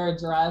Abby to wear a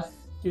dress.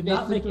 Do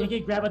not make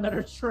Iggy grab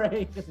another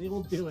tray, because he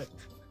will do it.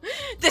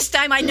 This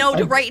time I know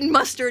to write in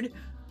mustard.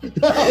 I was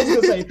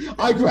gonna say,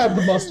 I grabbed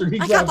the mustard.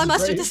 I got my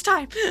mustard this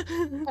time.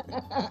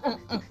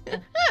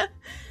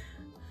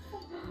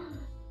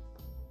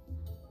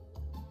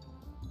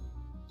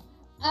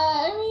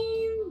 I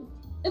mean,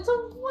 it's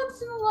a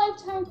once in a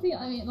lifetime thing.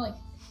 I mean, like,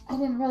 I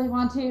didn't really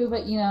want to,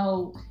 but you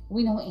know,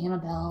 we know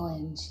Annabelle,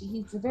 and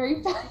she's a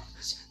very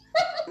fashion.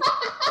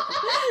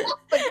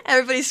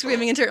 Everybody's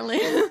screaming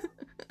internally.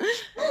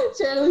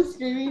 Charlie's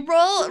screaming.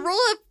 Roll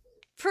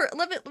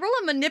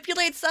a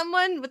manipulate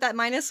someone with that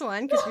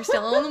 -1 because you're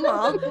still on the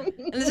mall.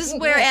 And this is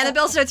where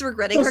Annabelle starts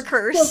regretting her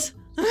curse.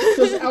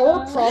 Does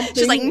our prompt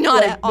She's like,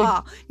 not at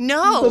all.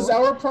 No. Does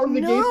our prompt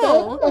negate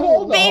No. that?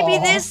 Hold Baby,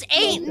 on. this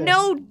ain't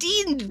no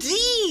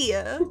D&D.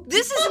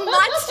 This is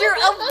Monster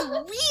of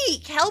the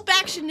Week. Help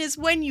action is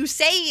when you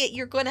say it,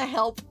 you're gonna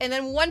help, and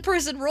then one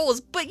person rolls.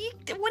 But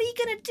what are you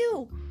gonna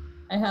do?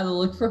 I had to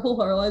look for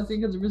Lorelai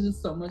because there was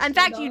just so much. In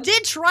fact, you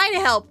did try to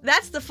help.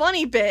 That's the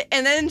funny bit.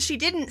 And then she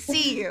didn't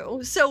see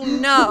you. So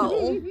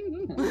no.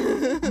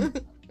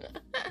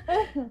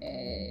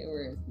 Okay,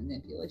 where's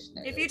manipulation?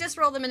 There If it you is. just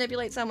roll to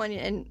manipulate someone,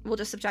 and we'll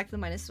just subtract the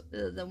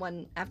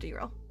 -1 after you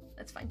roll.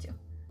 That's fine too.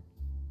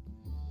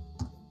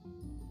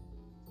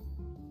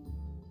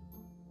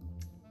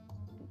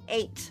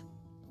 Eight.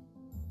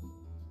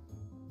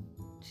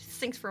 She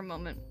thinks for a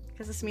moment,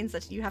 because this means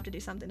that you have to do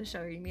something to show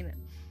her you mean it.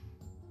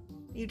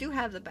 You do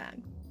have the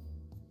bag.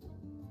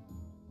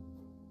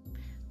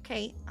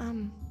 Okay,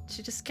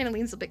 she just kind of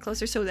leans a bit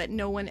closer so that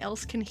no one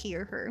else can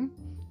hear her.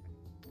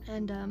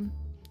 And,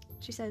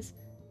 she says,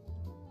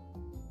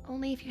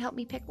 only if you help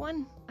me pick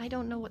one. I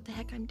don't know what the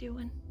heck I'm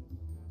doing.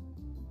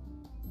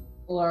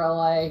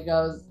 Lorelai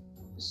goes,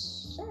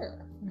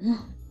 sure.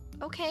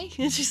 Okay,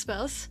 and she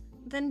spells.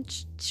 Then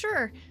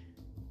sure.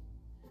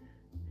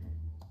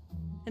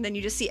 And then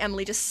you just see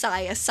Emily just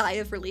sigh a sigh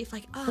of relief,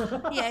 like,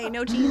 oh, yay,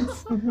 no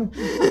jeans.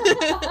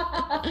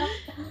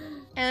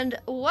 And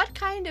what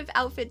kind of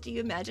outfit do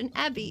you imagine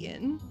Abby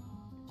in?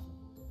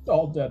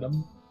 All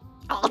denim.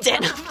 All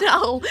denim,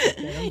 no.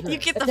 Denim You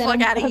dress. get the Denim-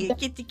 fuck out of here.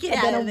 Get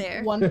out of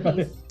there. One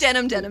piece.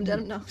 Denim,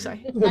 no,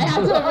 sorry. I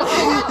have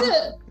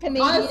to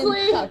Canadian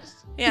Honestly- tux.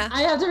 Yeah.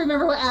 I have to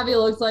remember what Abby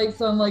looks like,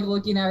 so I'm like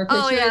looking at her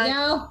picture Oh, yeah. right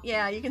now.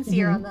 Yeah, you can see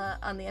her on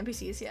the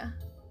NPCs, yeah.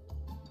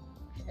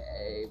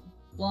 Okay.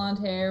 Blonde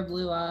hair,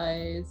 blue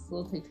eyes,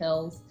 little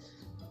pigtails.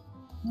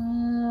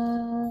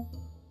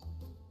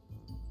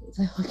 As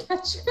I look at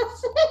dresses,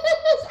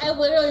 I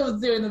literally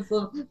was doing this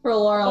for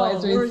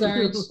Lorelei's Oh, were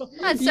research. you?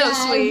 That's so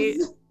Yes.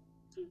 sweet.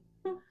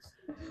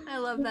 I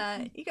love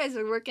that. You guys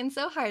are working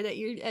so hard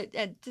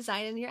at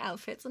designing your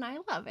outfits, and I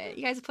love it.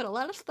 You guys put a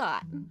lot of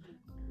thought.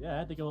 Yeah, I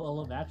had to go a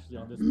little naturally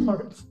on this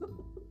part.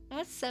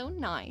 That's so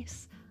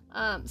nice.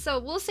 So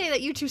we'll say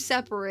that you two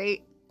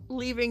separate,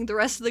 leaving the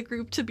rest of the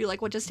group to be like,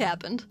 what just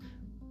happened?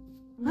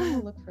 I'm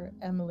gonna look for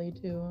Emily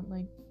too. I'm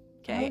like,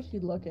 how Okay. is she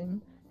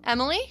looking?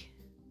 Emily?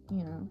 You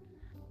know.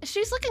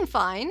 She's looking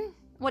fine.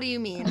 What do you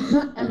mean?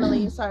 Not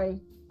Emily,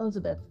 sorry.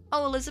 Elizabeth.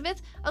 Oh,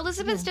 Elizabeth?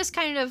 Elizabeth's Yeah. just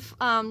kind of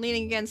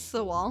leaning against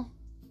the wall.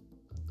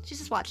 She's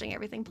just watching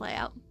everything play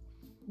out.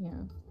 Yeah.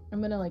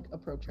 I'm gonna like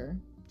approach her.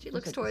 She Just,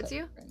 looks like, towards set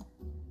you. frame.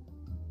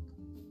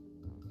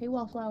 Hey,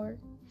 Wallflower.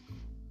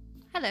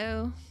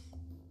 Hello.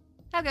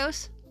 How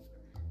goes?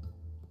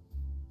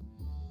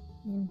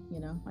 You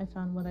know, I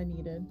found what I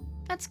needed.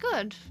 That's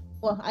good.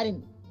 Well, I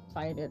didn't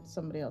find it.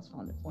 Somebody else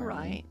found it for me.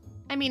 Right.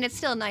 I mean, it's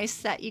still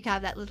nice that you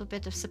have that little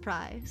bit of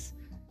surprise.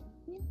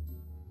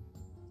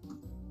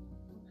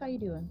 How you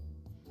doing?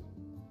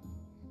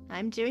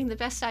 I'm doing the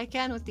best I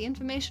can with the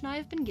information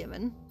I've been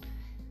given.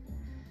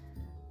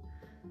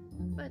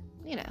 But,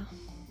 you know.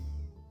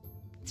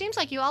 Seems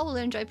like you all will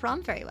enjoy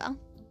prom very well.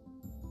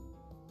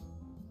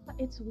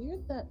 It's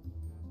weird that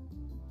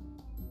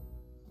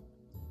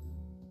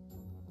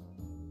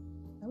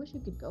I wish you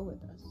could go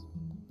with us.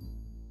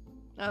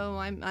 Oh,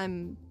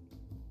 I'm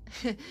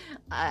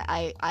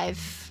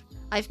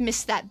I've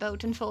missed that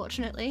boat,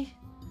 unfortunately.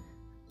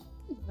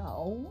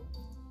 No.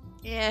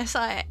 Yes,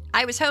 I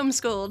was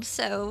homeschooled,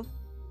 so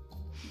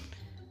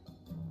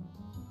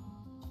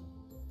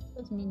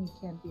Doesn't mean you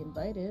can't be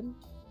invited.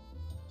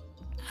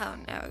 oh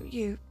no,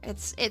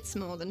 it's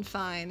more than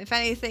fine. If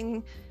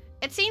anything,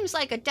 it seems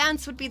like a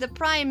dance would be the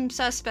prime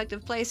suspect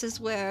of places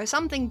where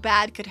something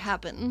bad could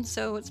happen,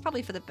 so it's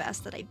probably for the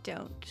best that I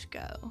don't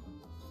go.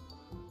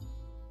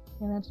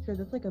 Yeah, that's true.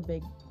 That's like a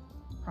big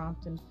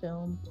prompt in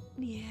film.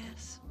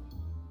 Yes.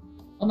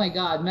 Oh my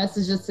god,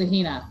 messages to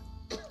Hina.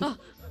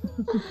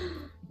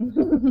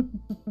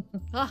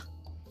 Ah,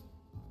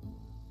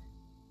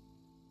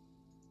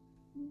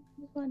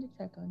 Just wanted to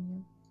check on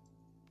you.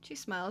 she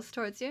smiles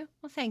towards you.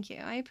 Well, thank you.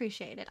 I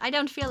appreciate it. I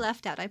don't feel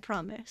left out, I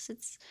promise.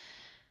 It's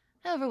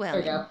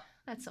overwhelming. There we go.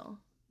 That's all.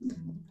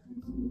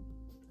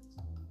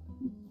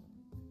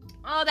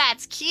 Oh,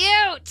 that's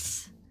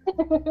cute!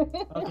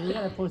 Okay, you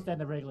gotta post that in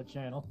the regular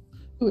channel.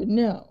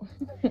 No.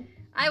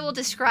 I will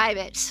describe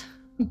it.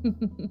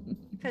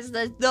 Because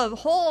the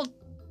whole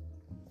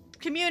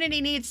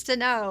community needs to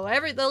know.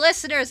 The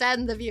listeners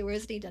and the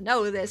viewers need to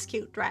know this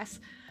cute dress.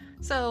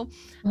 So,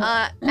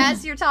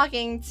 as you're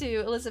talking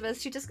to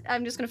Elizabeth,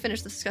 I'm just going to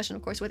finish the discussion,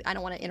 of course, I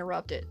don't want to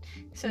interrupt it.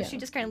 So Yeah. she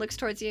just kind of looks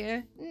towards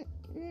you.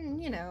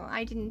 You know,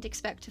 I didn't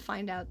expect to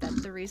find out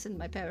that the reason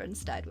my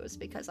parents died was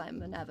because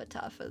I'm an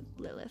avatar for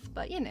Lilith.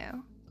 But, you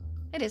know,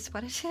 it is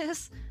what it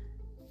is.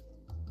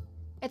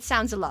 It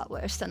sounds a lot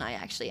worse than I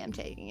actually am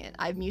taking it.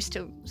 I'm used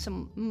to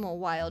some more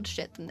wild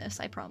shit than this,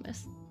 I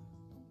promise.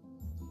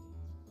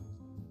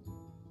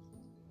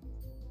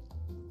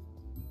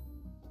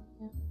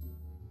 Yeah.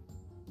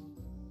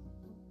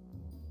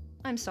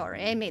 I'm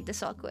sorry, I made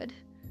this awkward.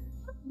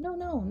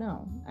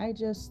 No.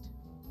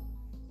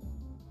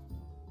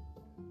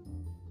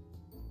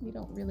 We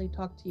don't really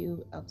talk to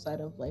you outside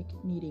of like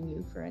needing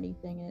you for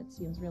anything, and it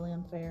seems really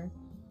unfair.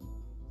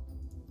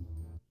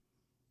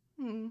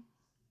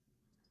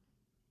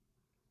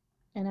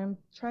 And I'm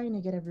trying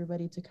to get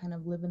everybody to kind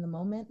of live in the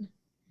moment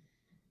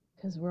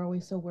because we're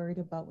always so worried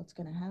about what's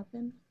going to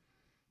happen.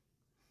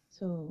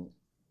 So,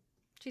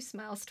 She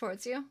smiles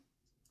towards you.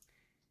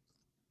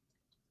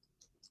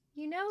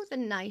 You know the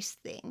nice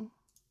thing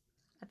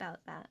about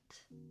that?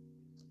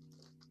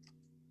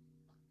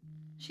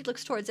 She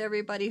looks towards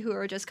everybody who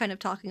are just kind of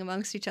talking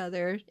amongst each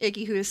other.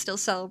 Iggy, who is still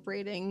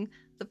celebrating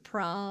the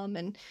prom,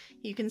 and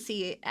you can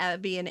see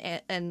Abby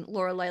and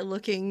Lorelei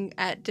looking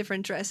at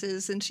different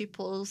dresses, and she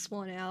pulls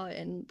one out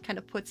and kind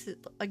of puts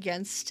it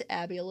against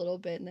Abby a little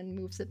bit and then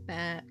moves it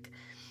back.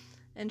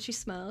 And she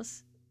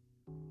smiles.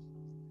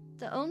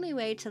 The only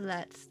way to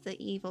let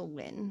the evil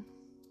win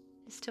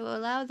is to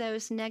allow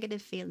those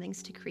negative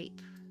feelings to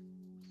creep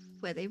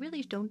where they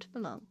really don't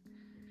belong.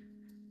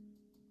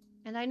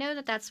 And I know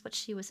that that's what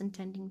she was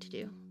intending to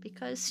do,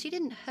 because she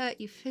didn't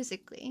hurt you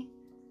physically.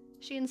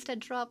 She instead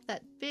dropped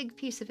that big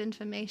piece of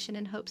information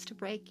in hopes to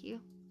break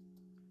you.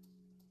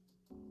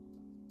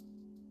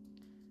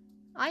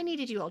 I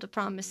needed you all to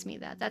promise me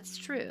that. That's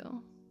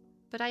true.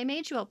 But I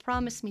made you all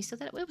promise me so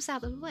that it was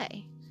out of the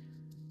way.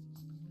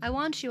 I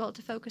want you all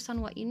to focus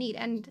on what you need,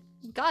 and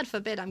God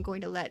forbid I'm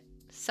going to let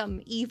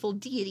some evil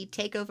deity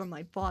take over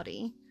my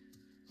body.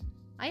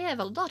 I have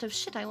a lot of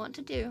shit I want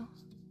to do.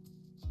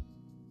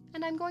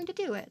 And I'm going to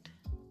do it.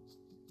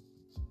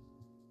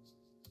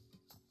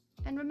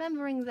 And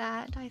remembering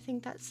that, I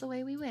think that's the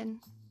way we win.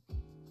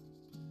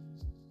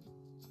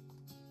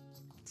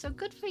 So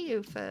good for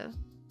you for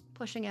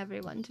pushing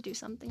everyone to do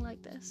something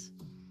like this.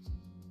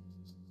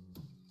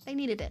 They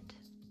needed it.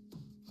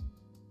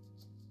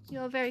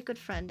 You're a very good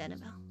friend,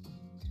 Annabelle.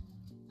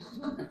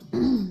 I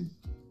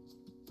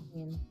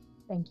mean,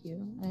 thank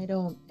you. I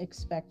don't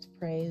expect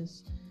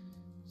praise.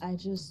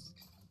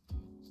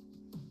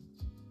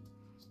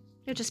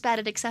 You're just bad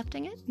at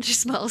accepting it? She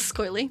smiles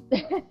squirrely.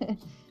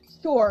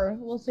 Sure,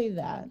 we'll say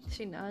that.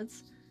 She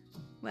nods.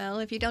 Well,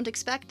 if you don't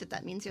expect it,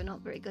 that means you're not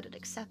very good at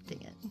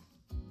accepting it.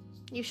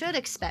 You should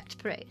expect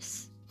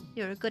praise.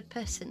 You're a good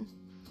person.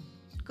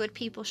 Good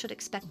people should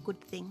expect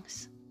good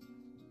things.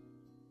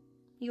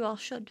 You all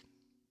should.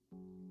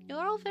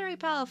 You're all very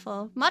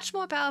powerful. Much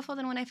more powerful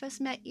than when I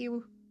first met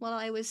you while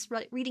I was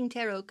reading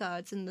tarot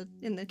cards in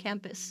the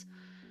campus.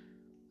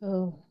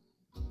 Oh.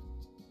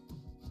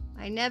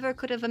 I never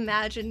could have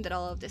imagined that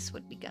all of this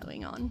would be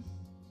going on.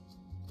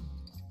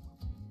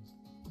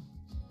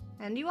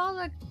 And you all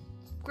are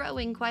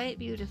growing quite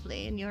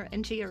beautifully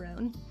into your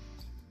own.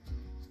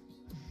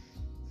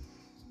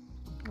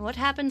 What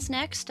happens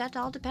next, that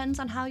all depends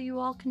on how you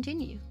all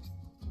continue.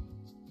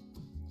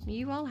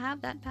 You all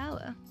have that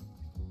power.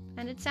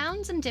 And it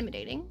sounds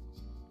intimidating,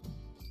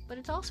 but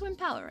it's also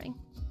empowering.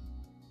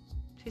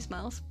 She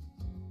smiles.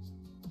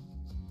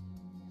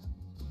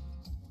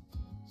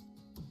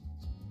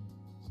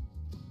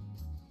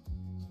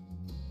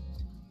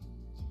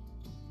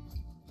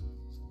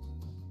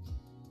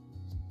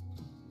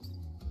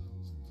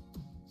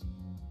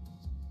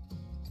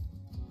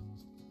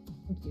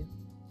 Thank you.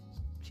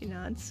 She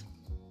nods.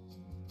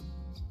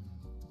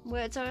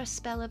 Words are a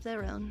spell of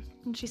their own.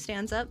 And she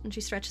stands up and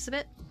she stretches a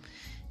bit.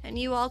 And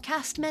you all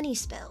cast many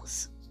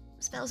spells.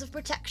 Spells of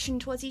protection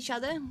towards each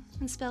other,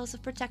 and spells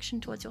of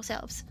protection towards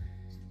yourselves.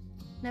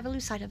 Never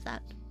lose sight of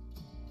that.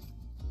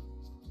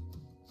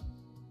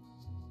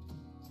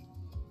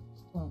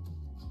 Well,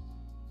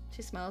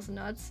 She smiles and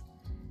nods.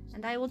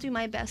 And I will do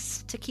my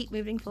best to keep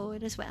moving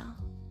forward as well,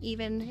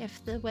 even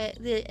if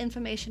the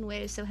information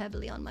weighs so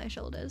heavily on my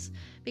shoulders.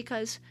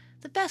 Because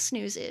the best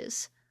news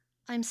is,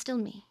 I'm still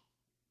me,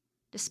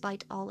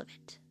 despite all of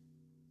it.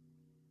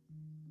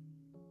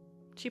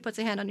 She puts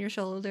a hand on your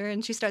shoulder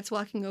and she starts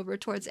walking over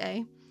towards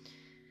A.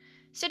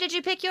 So did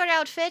you pick your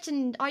outfit,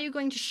 and are you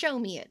going to show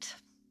me it?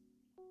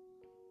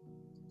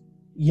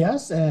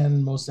 Yes,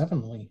 and most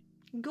definitely.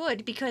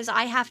 Good, because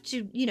I have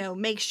to,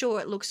 make sure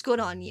it looks good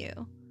on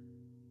you.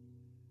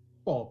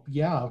 Well,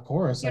 yeah, of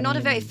course. You're not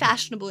a very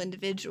fashionable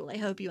individual. I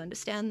hope you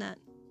understand that.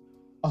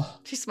 Oh,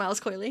 She smiles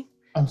coyly.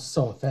 I'm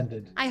so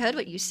offended. I heard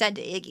what you said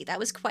to Iggy. That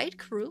was quite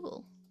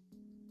cruel.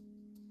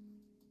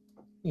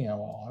 Yeah,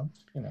 well,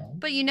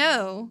 But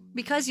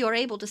because you're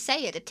able to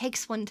say it, it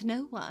takes one to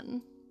know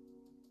one.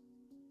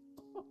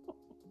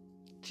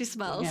 She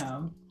smiles.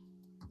 Yeah.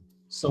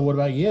 So what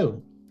about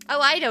you? Oh,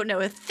 I don't know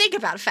a thing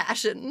about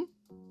fashion.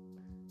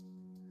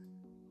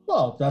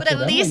 Well, that's But at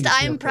what least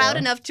Emily's here I'm proud for.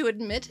 enough to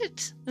admit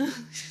it.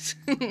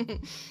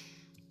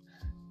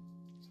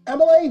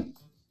 Emily,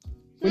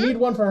 we need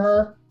one for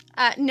her.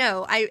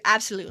 No, I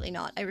absolutely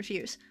not. I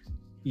refuse.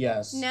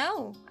 Yes.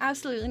 No,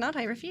 absolutely not.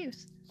 I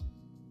refuse.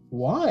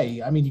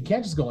 Why? I mean, you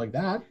can't just go like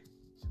that.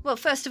 Well,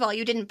 first of all,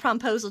 you didn't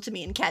promposal to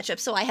me in ketchup,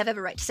 so I have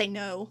every right to say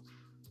no.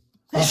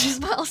 Oh. She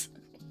smiles.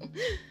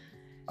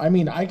 I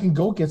mean, I can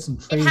go get some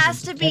trays. It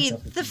has of to be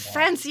ketchup if the you want.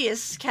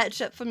 fanciest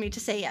ketchup for me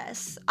to say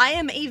yes. I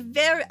am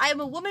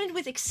a woman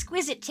with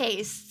exquisite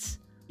tastes.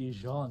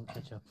 Dijon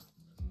ketchup.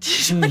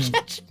 Dijon Mm.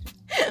 ketchup.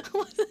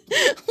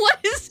 What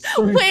is?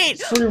 Sri- Wait.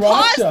 Sriracha.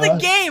 Pause the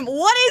game.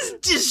 What is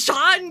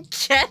Dijon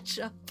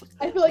ketchup?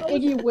 I feel like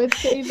Iggy would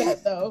say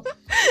that though.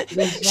 She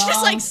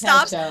just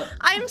stops.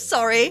 I'm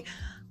sorry.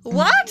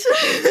 What?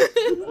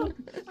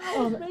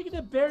 I'm making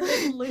a bare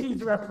naked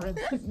ladies reference.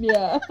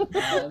 Yeah.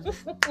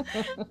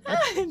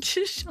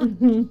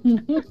 Dijon.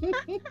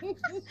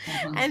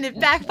 And it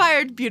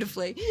backfired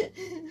beautifully.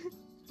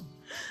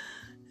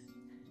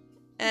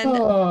 And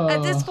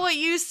at this point,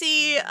 you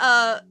see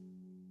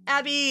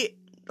Abby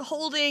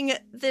holding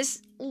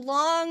this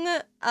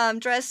long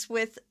dress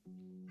with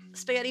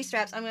spaghetti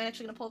straps. I'm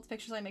actually going to pull up the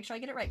picture so I make sure I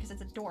get it right because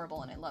it's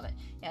adorable and I love it.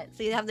 Yeah,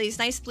 so you have these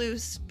nice blue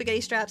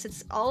spaghetti straps.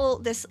 It's all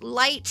this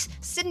light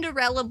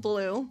Cinderella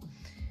blue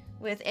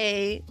with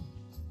a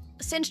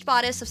cinched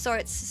bodice of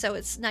sorts, so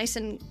it's nice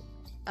and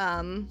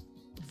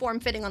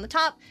form-fitting on the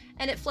top,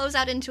 and it flows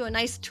out into a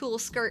nice tulle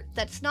skirt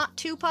that's not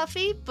too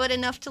puffy, but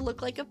enough to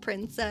look like a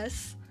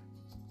princess.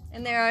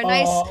 And there are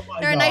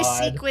nice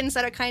sequins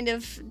that are kind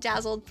of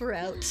dazzled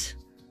throughout.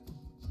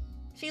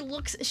 She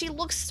looks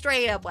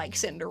straight up like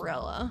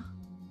Cinderella.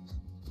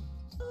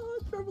 Oh,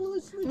 it's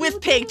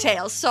With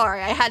pigtails.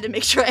 Sorry, I had to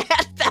make sure I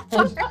had that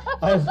part.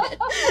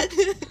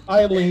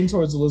 I lean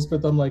towards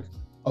Elizabeth. I'm like,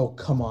 oh,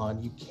 come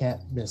on. You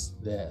can't miss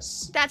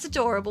this. That's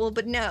adorable,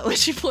 but no.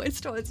 She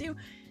points towards you.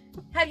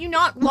 Have you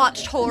not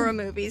watched horror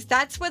movies?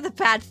 That's where the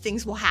bad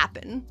things will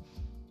happen.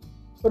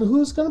 But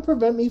who's going to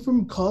prevent me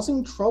from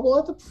causing trouble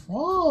at the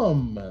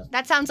prom?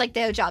 That sounds like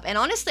their job. And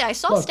honestly, I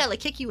saw Stella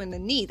kick you in the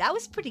knee. That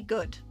was pretty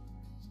good.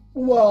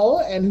 Well,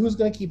 and who's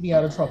going to keep me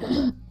out of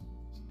trouble?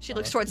 She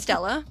looks towards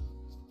Stella.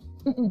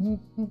 Who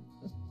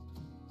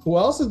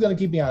else is going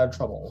to keep me out of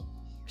trouble?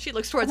 She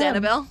looks towards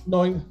Annabelle.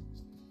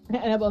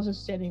 Annabelle's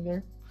just standing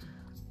there.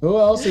 Who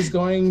else is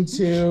going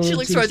to She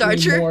looks towards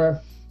Archer.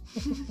 More?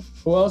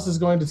 Who else is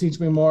going to teach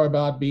me more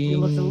about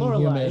being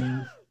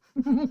human?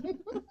 I'm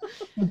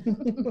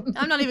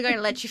not even going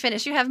to let you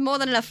finish. You have more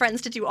than enough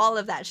friends to do all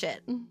of that shit.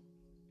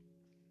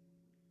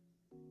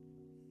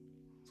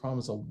 Prom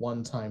is a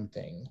one-time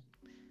thing.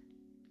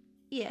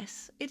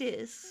 Yes, it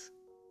is.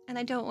 And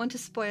I don't want to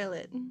spoil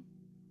it.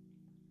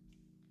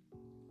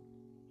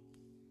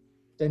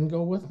 Then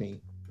go with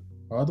me.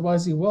 Or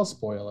otherwise you will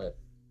spoil it.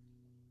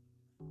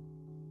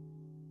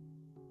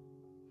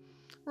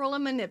 Roll a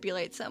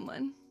manipulate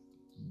someone.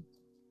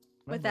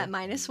 With that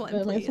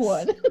 -1, please.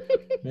 -1.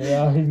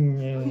 Yeah.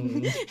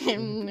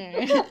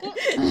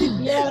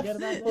 Yes,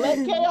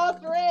 let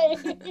chaos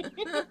reign.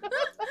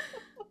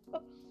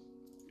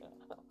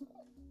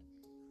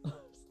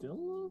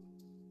 Still?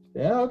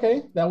 Yeah,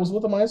 okay. That was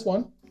with a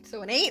 -1.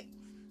 So an 8.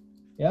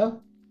 Yeah.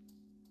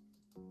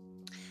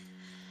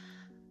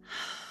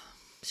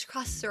 She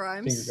crosses her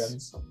arms. Finger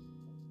guns.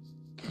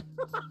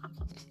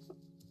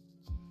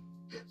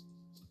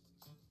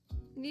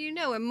 You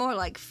know we're more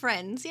like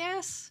friends,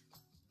 yes?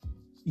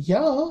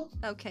 Yeah.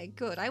 Okay,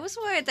 good. I was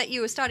worried that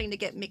you were starting to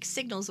get mixed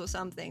signals or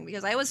something,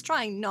 because I was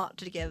trying not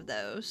to give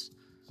those.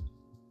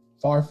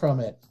 Far from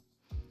it.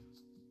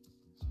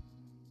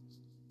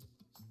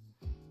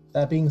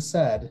 That being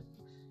said,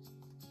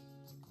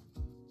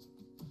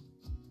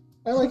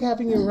 I like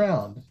having you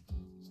around.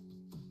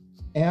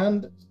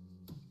 And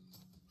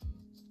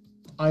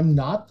I'm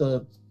not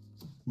the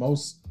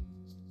most,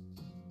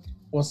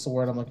 what's the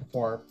word I'm looking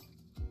for?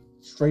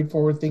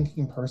 Straightforward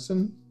thinking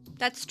person.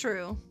 That's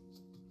true.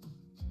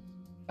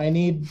 I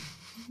need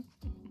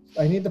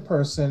the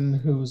person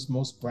who's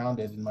most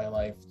grounded in my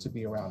life to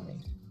be around me.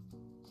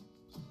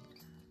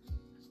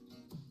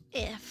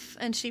 If,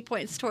 and she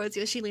points towards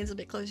you, she leans a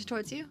bit closer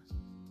towards you.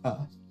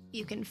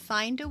 You can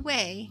find a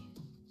way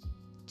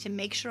to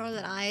make sure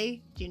that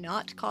I do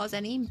not cause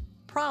any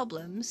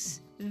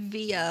problems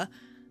via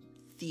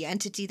the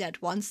entity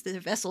that wants the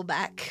vessel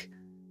back.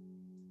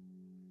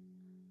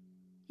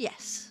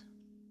 Yes.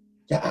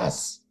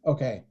 Yes!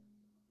 Okay.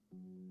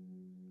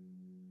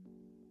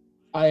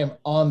 I am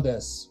on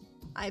this.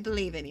 I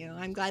believe in you.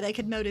 I'm glad I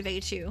could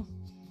motivate you.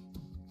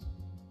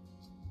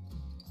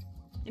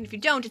 And if you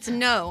don't, it's a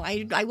no.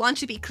 I want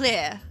to be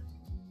clear.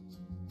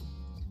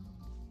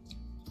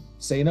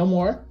 Say no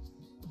more.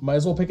 Might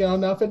as well pick out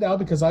an outfit now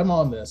because I'm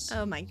on this.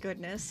 Oh my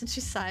goodness. And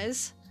she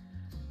sighs.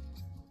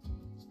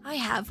 I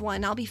have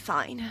one. I'll be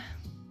fine.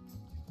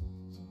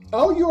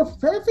 Oh, you were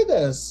prepared for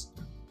this.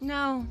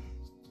 No.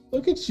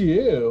 Look at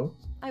you.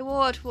 I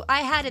wore it.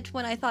 I had it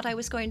when I thought I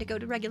was going to go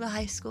to regular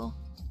high school.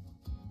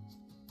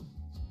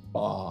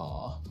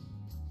 Aw.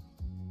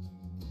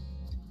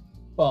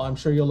 Well, I'm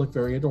sure you'll look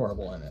very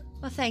adorable in it.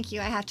 Well, thank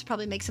you. I have to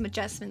probably make some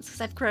adjustments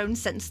because I've grown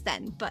since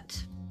then,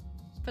 but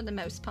for the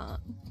most part,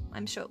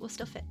 I'm sure it will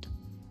still fit.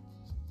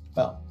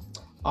 Well,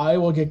 I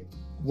will get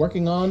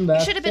working on that.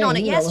 You should have been on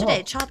it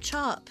yesterday. Chop,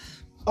 chop.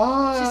 She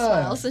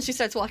smiles and she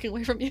starts walking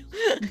away from you.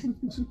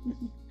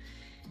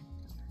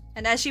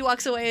 And as she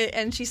walks away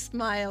and she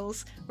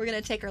smiles, we're going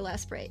to take our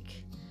last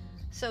break.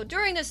 So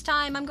during this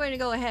time, I'm going to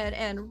go ahead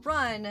and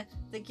run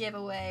the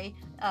giveaway.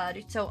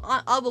 So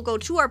I will go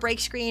to our break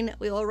screen.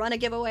 We will run a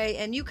giveaway,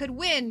 and you could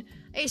win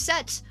a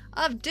set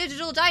of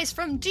digital dice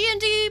from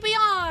D&D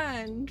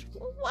Beyond.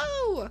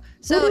 Whoa!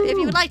 So if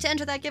you would like to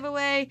enter that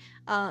giveaway,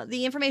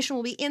 the information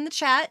will be in the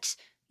chat.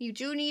 You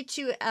do need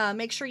to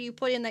make sure you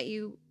put in that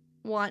you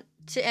want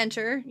to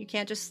enter. You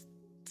can't just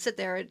sit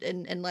there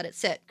and let it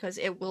sit, because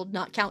it will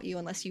not count you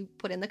unless you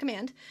put in the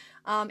command.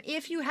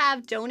 If you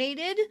have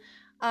donated,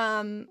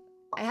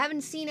 I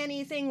haven't seen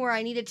anything where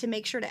I needed to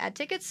make sure to add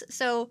tickets.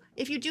 So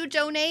if you do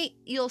donate,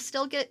 you'll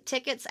still get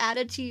tickets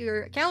added to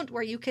your account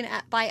where you can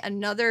buy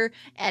another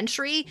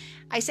entry.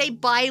 I say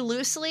buy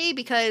loosely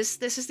because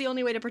this is the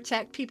only way to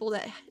protect people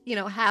that,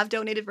 have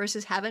donated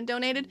versus haven't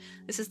donated.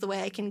 This is the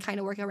way I can kind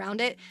of work around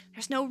it.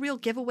 There's no real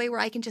giveaway where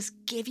I can just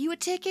give you a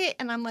ticket.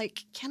 And I'm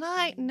like, can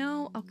I?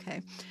 No?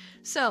 Okay.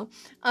 So,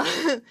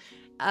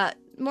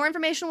 more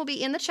information will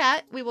be in the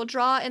chat. We will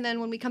draw, and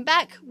then when we come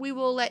back, we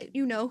will let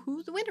you know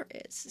who the winner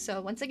is. So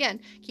once again,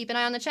 keep an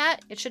eye on the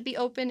chat. It should be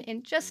open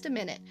in just a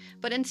minute.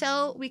 But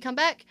until we come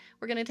back,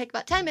 we're going to take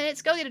about 10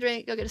 minutes. Go get a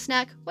drink, go get a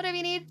snack, whatever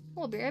you need.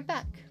 We'll be right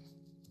back.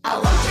 I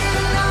want you to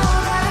know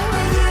that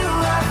with you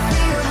I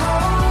feel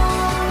whole.